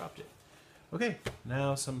almost dropped it. Okay,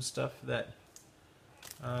 now some stuff that,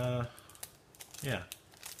 yeah,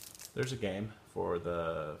 there's a game for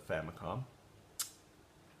the Famicom.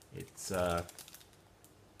 It's a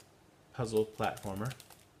puzzle platformer.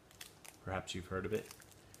 Perhaps you've heard of it.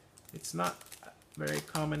 It's not a very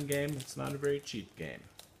common game. It's not a very cheap game.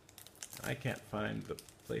 I can't find the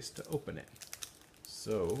place to open it.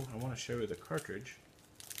 So I want to show you the cartridge,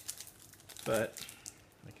 but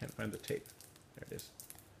I can't find the tape. There it is.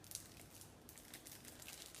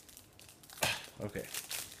 Okay.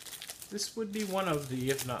 This would be one of the,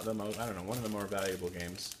 if not the most, I don't know, one of the more valuable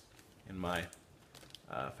games in my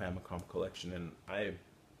Famicom collection. And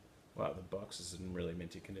wow, the box is in really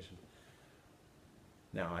minty condition.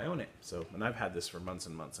 Now I own it, so, and I've had this for months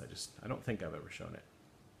and months. I don't think I've ever shown it.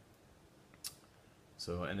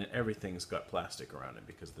 So, and everything's got plastic around it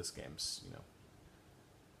because this game's, you know,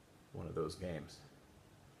 one of those games.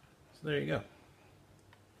 So there you go.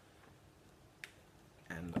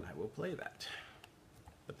 And I will play that.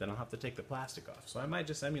 But then I'll have to take the plastic off. So I might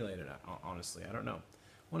just emulate it, honestly. I don't know.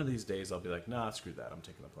 One of these days I'll be like, nah, screw that. I'm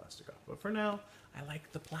taking the plastic off. But for now, I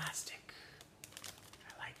like the plastic.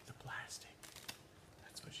 I like the plastic.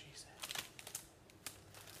 That's what she said.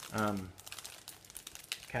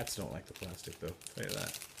 Cats don't like the plastic, though. I'll tell you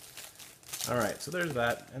that. Alright, so there's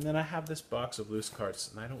that. And then I have this box of loose carts,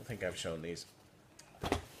 and I don't think I've shown these.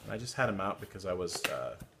 And I just had them out because I was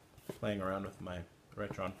playing around with my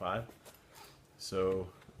Retron 5. So,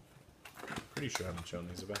 I'm pretty sure I haven't shown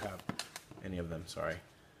these if I have any of them, sorry.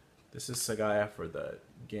 This is Sagaya for the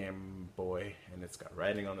Game Boy, and it's got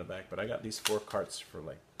writing on the back, but I got these 4 carts for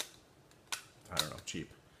like, I don't know, cheap.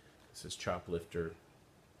 This is Choplifter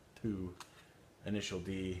 2, Initial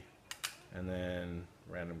D, and then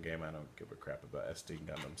random game, I don't give a crap about SD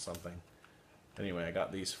Gundam something. Anyway, I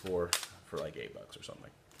got these 4 for like $8 or something.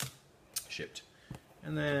 Shipped.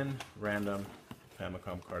 And then random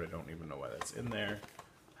Famicom card, I don't even know why that's in there.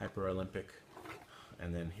 Hyper Olympic.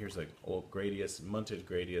 And then here's a old Gradius, munted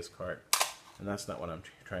Gradius cart. And that's not what I'm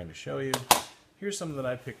trying to show you. Here's some that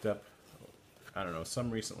I picked up, I don't know, some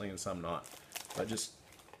recently and some not. But just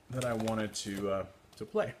that I wanted to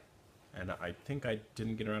play. And I think I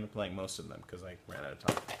didn't get around to playing most of them because I ran out of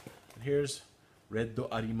time. And here's Reddo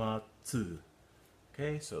Arimatsu.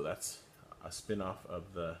 Okay, so that's a spin-off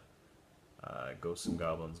of the Ghosts and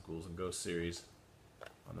Goblins, Ghouls and Ghosts series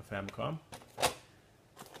on the Famicom.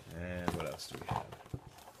 And what else do we have?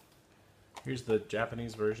 Here's the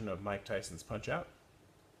Japanese version of Mike Tyson's Punch-Out.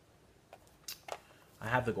 I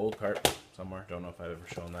have the gold cart somewhere. Don't know if I've ever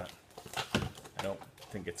shown that. I don't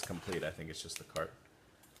think it's complete. I think it's just the cart.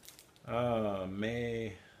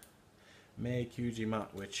 May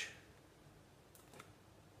Kyujimat, which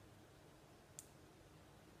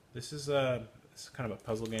this is kind of a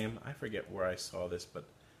puzzle game. I forget where I saw this, but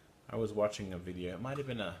I was watching a video. It might have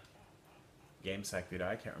been a GameSack video.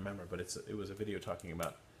 I can't remember, but it was a video talking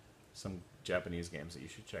about some Japanese games that you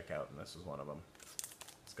should check out, and this is one of them.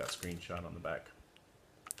 It's got screenshot on the back.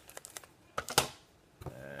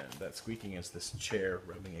 that squeaking is this chair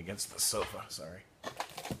rubbing against the sofa. Sorry.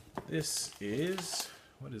 This is,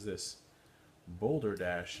 what is this? Boulder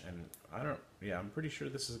Dash, and I'm pretty sure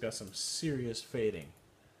this has got some serious fading.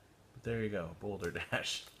 But there you go, Boulder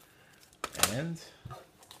Dash. And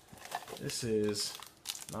this is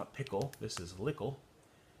not Pickle, this is Lickle.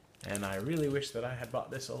 And I really wish that I had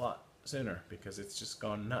bought this a lot sooner, because it's just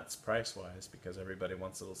gone nuts price-wise, because everybody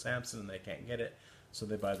wants Little Samson and they can't get it, so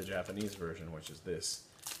they buy the Japanese version, which is this.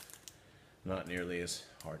 Not nearly as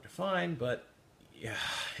hard to find, but yeah,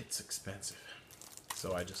 it's expensive.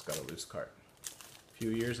 So I just got a loose cart. A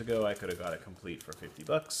few years ago, I could have got it complete for 50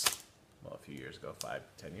 bucks. Well, a few years ago, 5,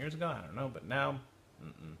 10 years ago, I don't know, but now,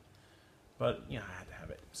 But, yeah, I had to have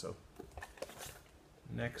it, so.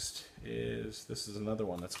 Next is, this is another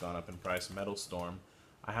one that's gone up in price, Metal Storm.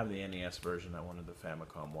 I have the NES version, I wanted the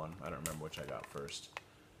Famicom one. I don't remember which I got first.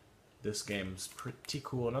 This game's pretty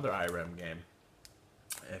cool, another IREM game.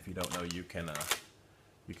 If you don't know, you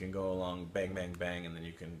can go along bang, bang, bang, and then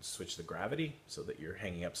you can switch the gravity so that you're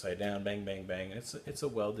hanging upside down, bang, bang, bang. It's a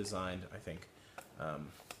well-designed, I think,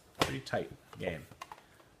 pretty tight game.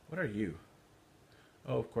 What are you?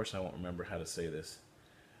 Oh, of course I won't remember how to say this.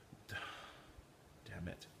 Damn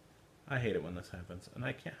it. I hate it when this happens. And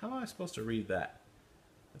I can't, how am I supposed to read that?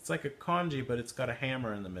 It's like a kanji, but it's got a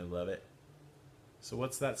hammer in the middle of it. So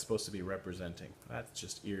what's that supposed to be representing? That's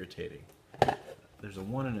just irritating. There's a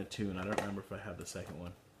 1 and a 2, and I don't remember if I have the second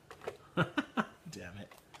one. Damn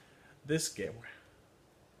it. This game.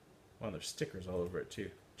 Wow, there's stickers all over it too.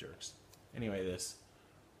 Jerks. Anyway, this.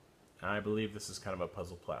 I believe this is kind of a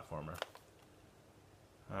puzzle platformer.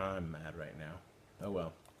 I'm mad right now. Oh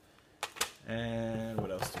well. And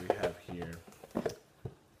what else do we have here?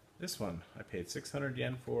 This one I paid 600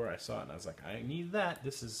 yen for. I saw it and I was like, I need that.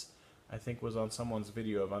 This is, I think, was on someone's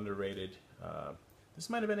video of underrated. This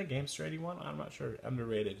might have been a GameStrady one. I'm not sure.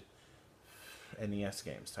 Underrated NES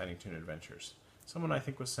games, Tiny Toon Adventures. Someone I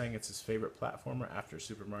think was saying it's his favorite platformer after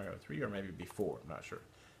Super Mario 3 or maybe before. I'm not sure.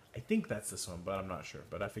 I think that's this one, but I'm not sure.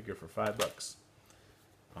 But I figure for $5,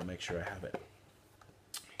 I'll make sure I have it.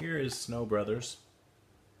 Here is Snow Brothers.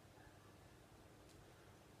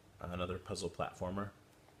 Another puzzle platformer.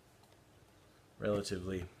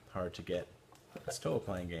 Relatively hard to get. It's still a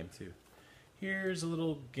playing game too. Here's a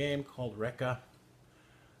little game called Rekka.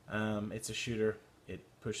 It's a shooter. It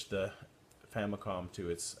pushed the Famicom to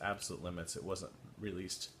its absolute limits. It wasn't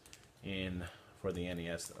released for the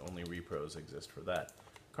NES. Only repros exist for that.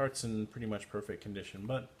 Cart's in pretty much perfect condition,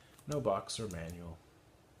 but no box or manual.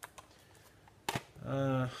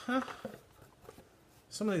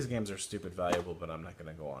 Some of these games are stupid valuable, but I'm not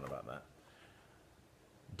going to go on about that.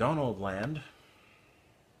 Donald Land.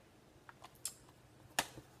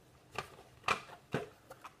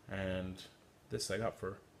 And this I got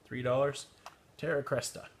for $3. Terra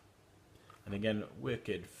Cresta. And again,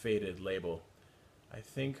 wicked faded label. I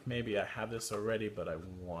think maybe I have this already, but I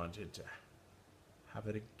wanted to have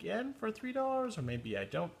it again for $3, or maybe I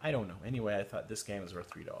don't. I don't know. Anyway, I thought this game was worth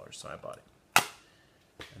 $3, so I bought it.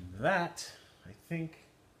 And that, I think,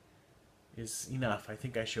 is enough. I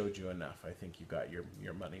think I showed you enough. I think you got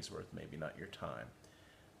your money's worth, maybe not your time.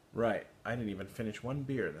 Right, I didn't even finish one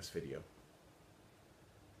beer in this video.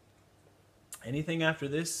 Anything after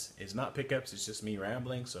this is not pickups, it's just me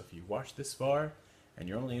rambling, so if you watched this far and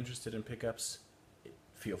you're only interested in pickups,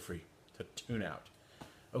 feel free to tune out.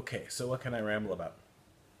 Okay, so what can I ramble about?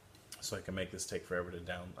 So I can make this take forever to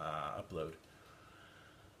upload.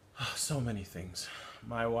 Oh, so many things.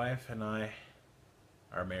 My wife and I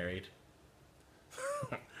are married.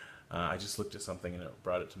 I just looked at something and it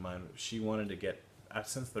brought it to mind. She wanted to get,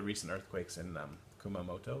 since the recent earthquakes in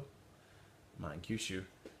Kumamoto, in Kyushu,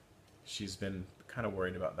 she's been kind of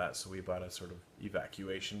worried about that, so we bought a sort of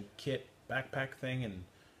evacuation kit backpack thing, and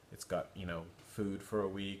it's got, you know, food for a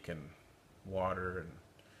week and water and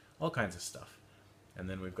all kinds of stuff. And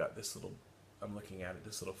then we've got this little, I'm looking at it,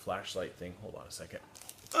 this little flashlight thing. Hold on a second.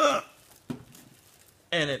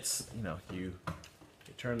 And it's, you know, you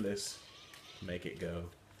turn this to make it go,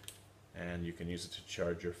 and you can use it to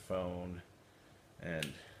charge your phone,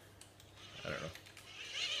 and I don't know.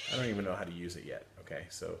 I don't even know how to use it yet, okay?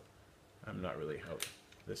 So I'm not really out.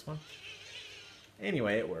 This one?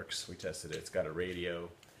 Anyway, it works. We tested it. It's got a radio,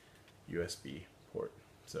 USB port,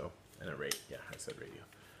 so, and a radio. Yeah, I said radio.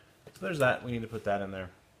 So there's that. We need to put that in there.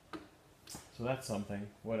 So that's something.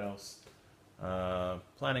 What else?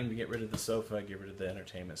 Planning to get rid of the sofa, get rid of the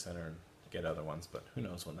entertainment center, and get other ones, but who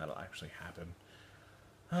knows when that'll actually happen.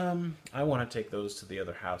 I want to take those to the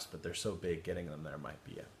other house, but they're so big, getting them there might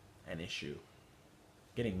be an issue.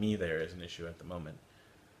 Getting me there is an issue at the moment.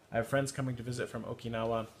 I have friends coming to visit from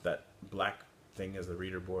Okinawa. That black thing is the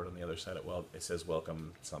reader board. On the other side, it says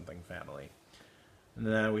 "Welcome something family." And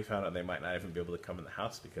then we found out they might not even be able to come in the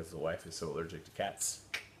house because the wife is so allergic to cats.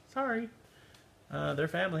 Sorry. They're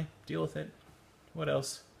family. Deal with it. What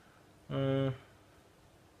else?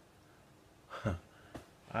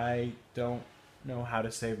 I don't know how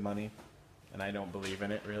to save money, and I don't believe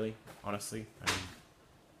in it, really, honestly. I mean,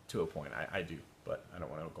 to a point, I do, but I don't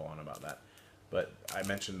want to go on about that. But I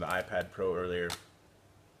mentioned the iPad Pro earlier.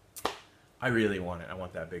 I really want it. I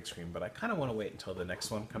want that big screen, but I kind of want to wait until the next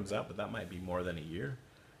one comes out, but that might be more than a year.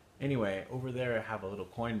 Anyway, over there I have a little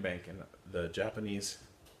coin bank, and the Japanese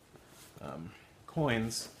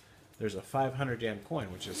coins, there's a 500 yen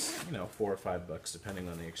coin, which is, you know, $4 or $5 depending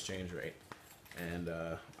on the exchange rate. And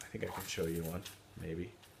I think I can show you one,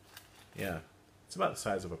 maybe. Yeah, it's about the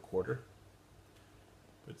size of a quarter,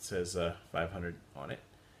 but it says 500 on it.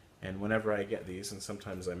 And whenever I get these, and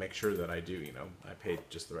sometimes I make sure that I do, you know, I paid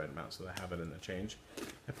just the right amount so I have it in the change,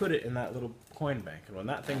 I put it in that little coin bank, and when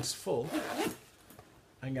that thing's full,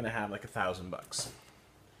 I'm gonna have like $1,000.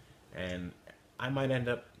 And I might end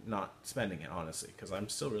up not spending it, honestly, because I'm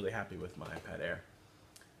still really happy with my iPad Air.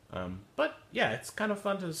 But yeah, it's kind of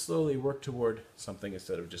fun to slowly work toward something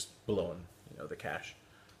instead of just blowing, you know, the cash.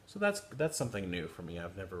 So that's something new for me.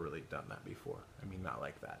 I've never really done that before. I mean, not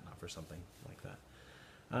like that, not for something like that.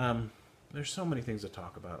 There's so many things to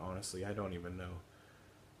talk about, honestly. I don't even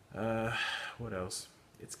know. What else?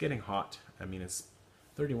 It's getting hot. I mean, it's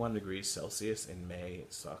 31 degrees Celsius in May.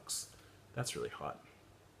 It sucks. That's really hot.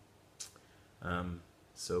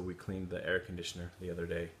 So we cleaned the air conditioner the other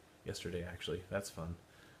day. Yesterday, actually. That's fun.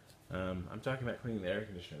 I'm talking about cleaning the air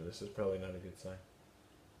conditioner. This is probably not a good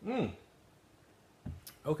sign.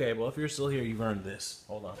 Okay, well, if you're still here, you've earned this.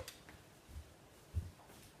 Hold on.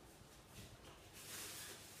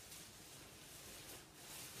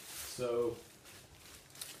 So,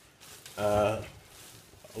 a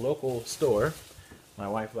local store my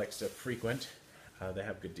wife likes to frequent, they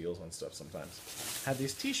have good deals on stuff sometimes, had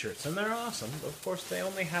these t-shirts, and they're awesome. Of course, they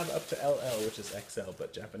only have up to LL, which is XL,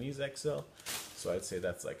 but Japanese XL, so I'd say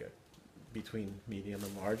that's like a between medium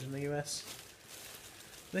and large in the US.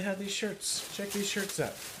 They have these shirts. Check these shirts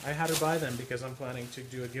out. I had her buy them because I'm planning to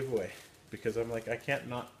do a giveaway, because I'm like, I can't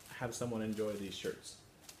not have someone enjoy these shirts.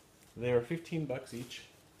 They are $15 each.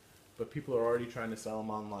 But people are already trying to sell them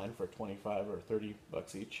online for 25 or 30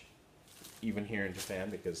 bucks each, even here in Japan,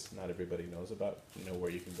 because not everybody knows about, you know, where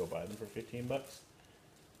you can go buy them for 15 bucks.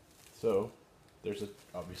 So there's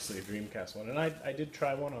obviously a Dreamcast one, and I did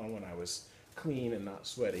try one on when I was clean and not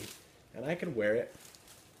sweaty, and I can wear it,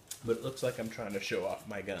 but it looks like I'm trying to show off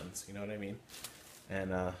my guns, you know what I mean?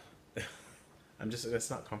 And it's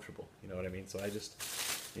not comfortable, you know what I mean? So I just,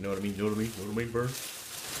 you know what I mean, Burn?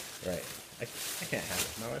 Right. I can't have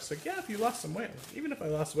it. My wife's like, yeah, if you lost some weight. Even if I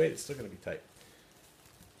lost weight, it's still going to be tight.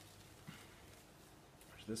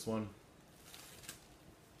 There's this one.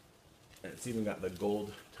 And it's even got the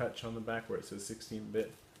gold touch on the back where it says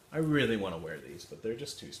 16-bit. I really want to wear these, but they're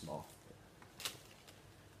just too small.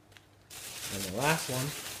 And the last one,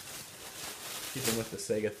 keeping with the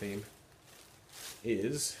Sega theme,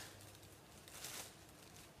 is...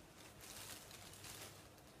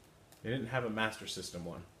 They didn't have a Master System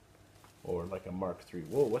one. Or like a Mark III.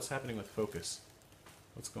 Whoa, what's happening with focus?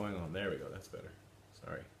 What's going on? There we go, that's better.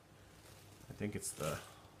 Sorry. I think it's the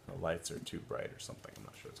lights are too bright or something. I'm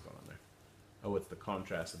not sure what's going on there. Oh, it's the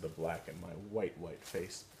contrast of the black and my white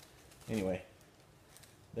face. Anyway,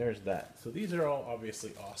 there's that. So these are all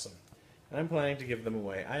obviously awesome. And I'm planning to give them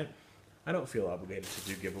away. I don't feel obligated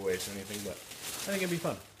to do giveaways or anything, but I think it'd be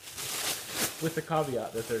fun. With the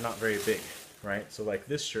caveat that they're not very big, right? So like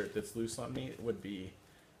this shirt that's loose on me, it would be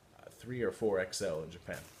 3 or 4 XL in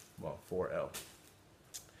Japan. Well, 4L.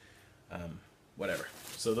 Whatever.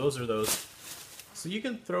 So those are those. So you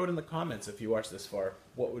can throw it in the comments if you watch this far.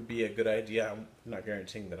 What would be a good idea? I'm not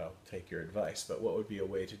guaranteeing that I'll take your advice, but what would be a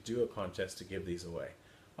way to do a contest to give these away?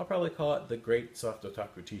 I'll probably call it the Great Soft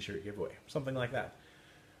Otaku T-shirt giveaway. Something like that.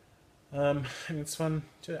 And it's fun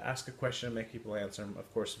to ask a question and make people answer them.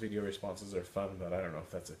 Of course, video responses are fun, but I don't know if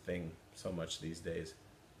that's a thing so much these days.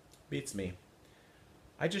 Beats me.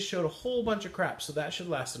 I just showed a whole bunch of crap, so that should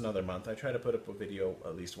last another month. I try to put up a video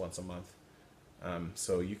at least once a month.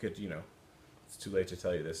 So you could, you know, it's too late to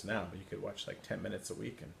tell you this now, but you could watch like 10 minutes a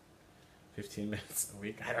week and 15 minutes a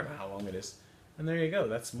week. I don't know how long it is. And there you go.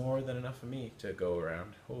 That's more than enough for me to go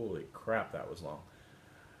around. Holy crap, that was long.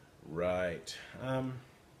 Right.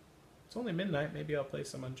 It's only midnight. Maybe I'll play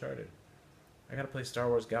some Uncharted. I gotta play Star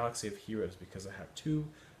Wars Galaxy of Heroes because I have two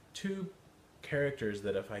characters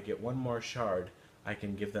that if I get one more shard, I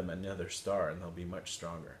can give them another star and they'll be much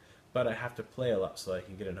stronger. But I have to play a lot so I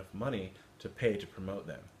can get enough money to pay to promote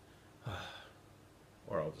them.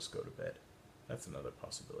 Or I'll just go to bed. That's another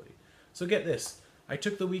possibility. So get this. I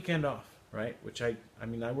took the weekend off, right? Which I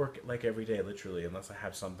mean, I work like every day, literally, unless I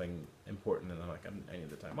have something important and I'm like, I need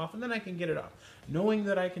the time off, and then I can get it off. Knowing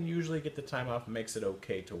that I can usually get the time off makes it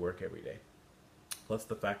okay to work every day. Plus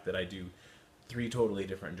the fact that I do 3 totally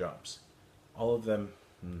different jobs. All of them,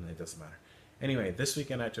 it doesn't matter. Anyway, this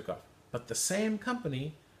weekend I took off. But the same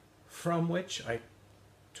company from which I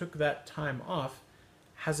took that time off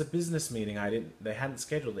has a business meeting. They hadn't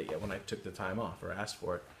scheduled it yet when I took the time off or asked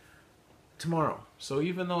for it, tomorrow. So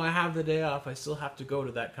even though I have the day off, I still have to go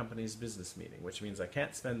to that company's business meeting, which means I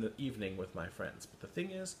can't spend the evening with my friends. But the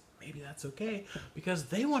thing is, maybe that's okay, because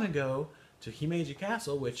they want to go to Himeji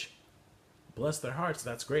Castle, which, bless their hearts,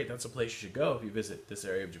 that's great. That's a place you should go if you visit this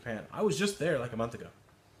area of Japan. I was just there like a month ago.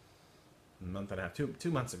 A month and a half,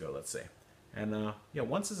 2 months ago, let's say. And yeah,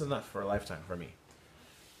 once is enough for a lifetime for me.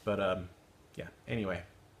 But yeah, anyway,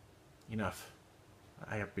 enough.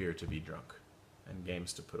 I have beer to be drunk and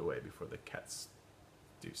games to put away before the cats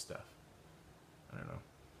do stuff. I don't know.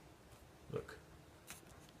 Look.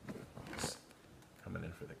 It's coming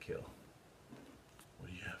in for the kill. What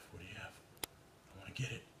do you have? What do you have? I want to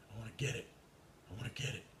get it. I want to get it. I want to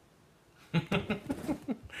get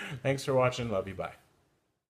it. Thanks for watching. Love you. Bye.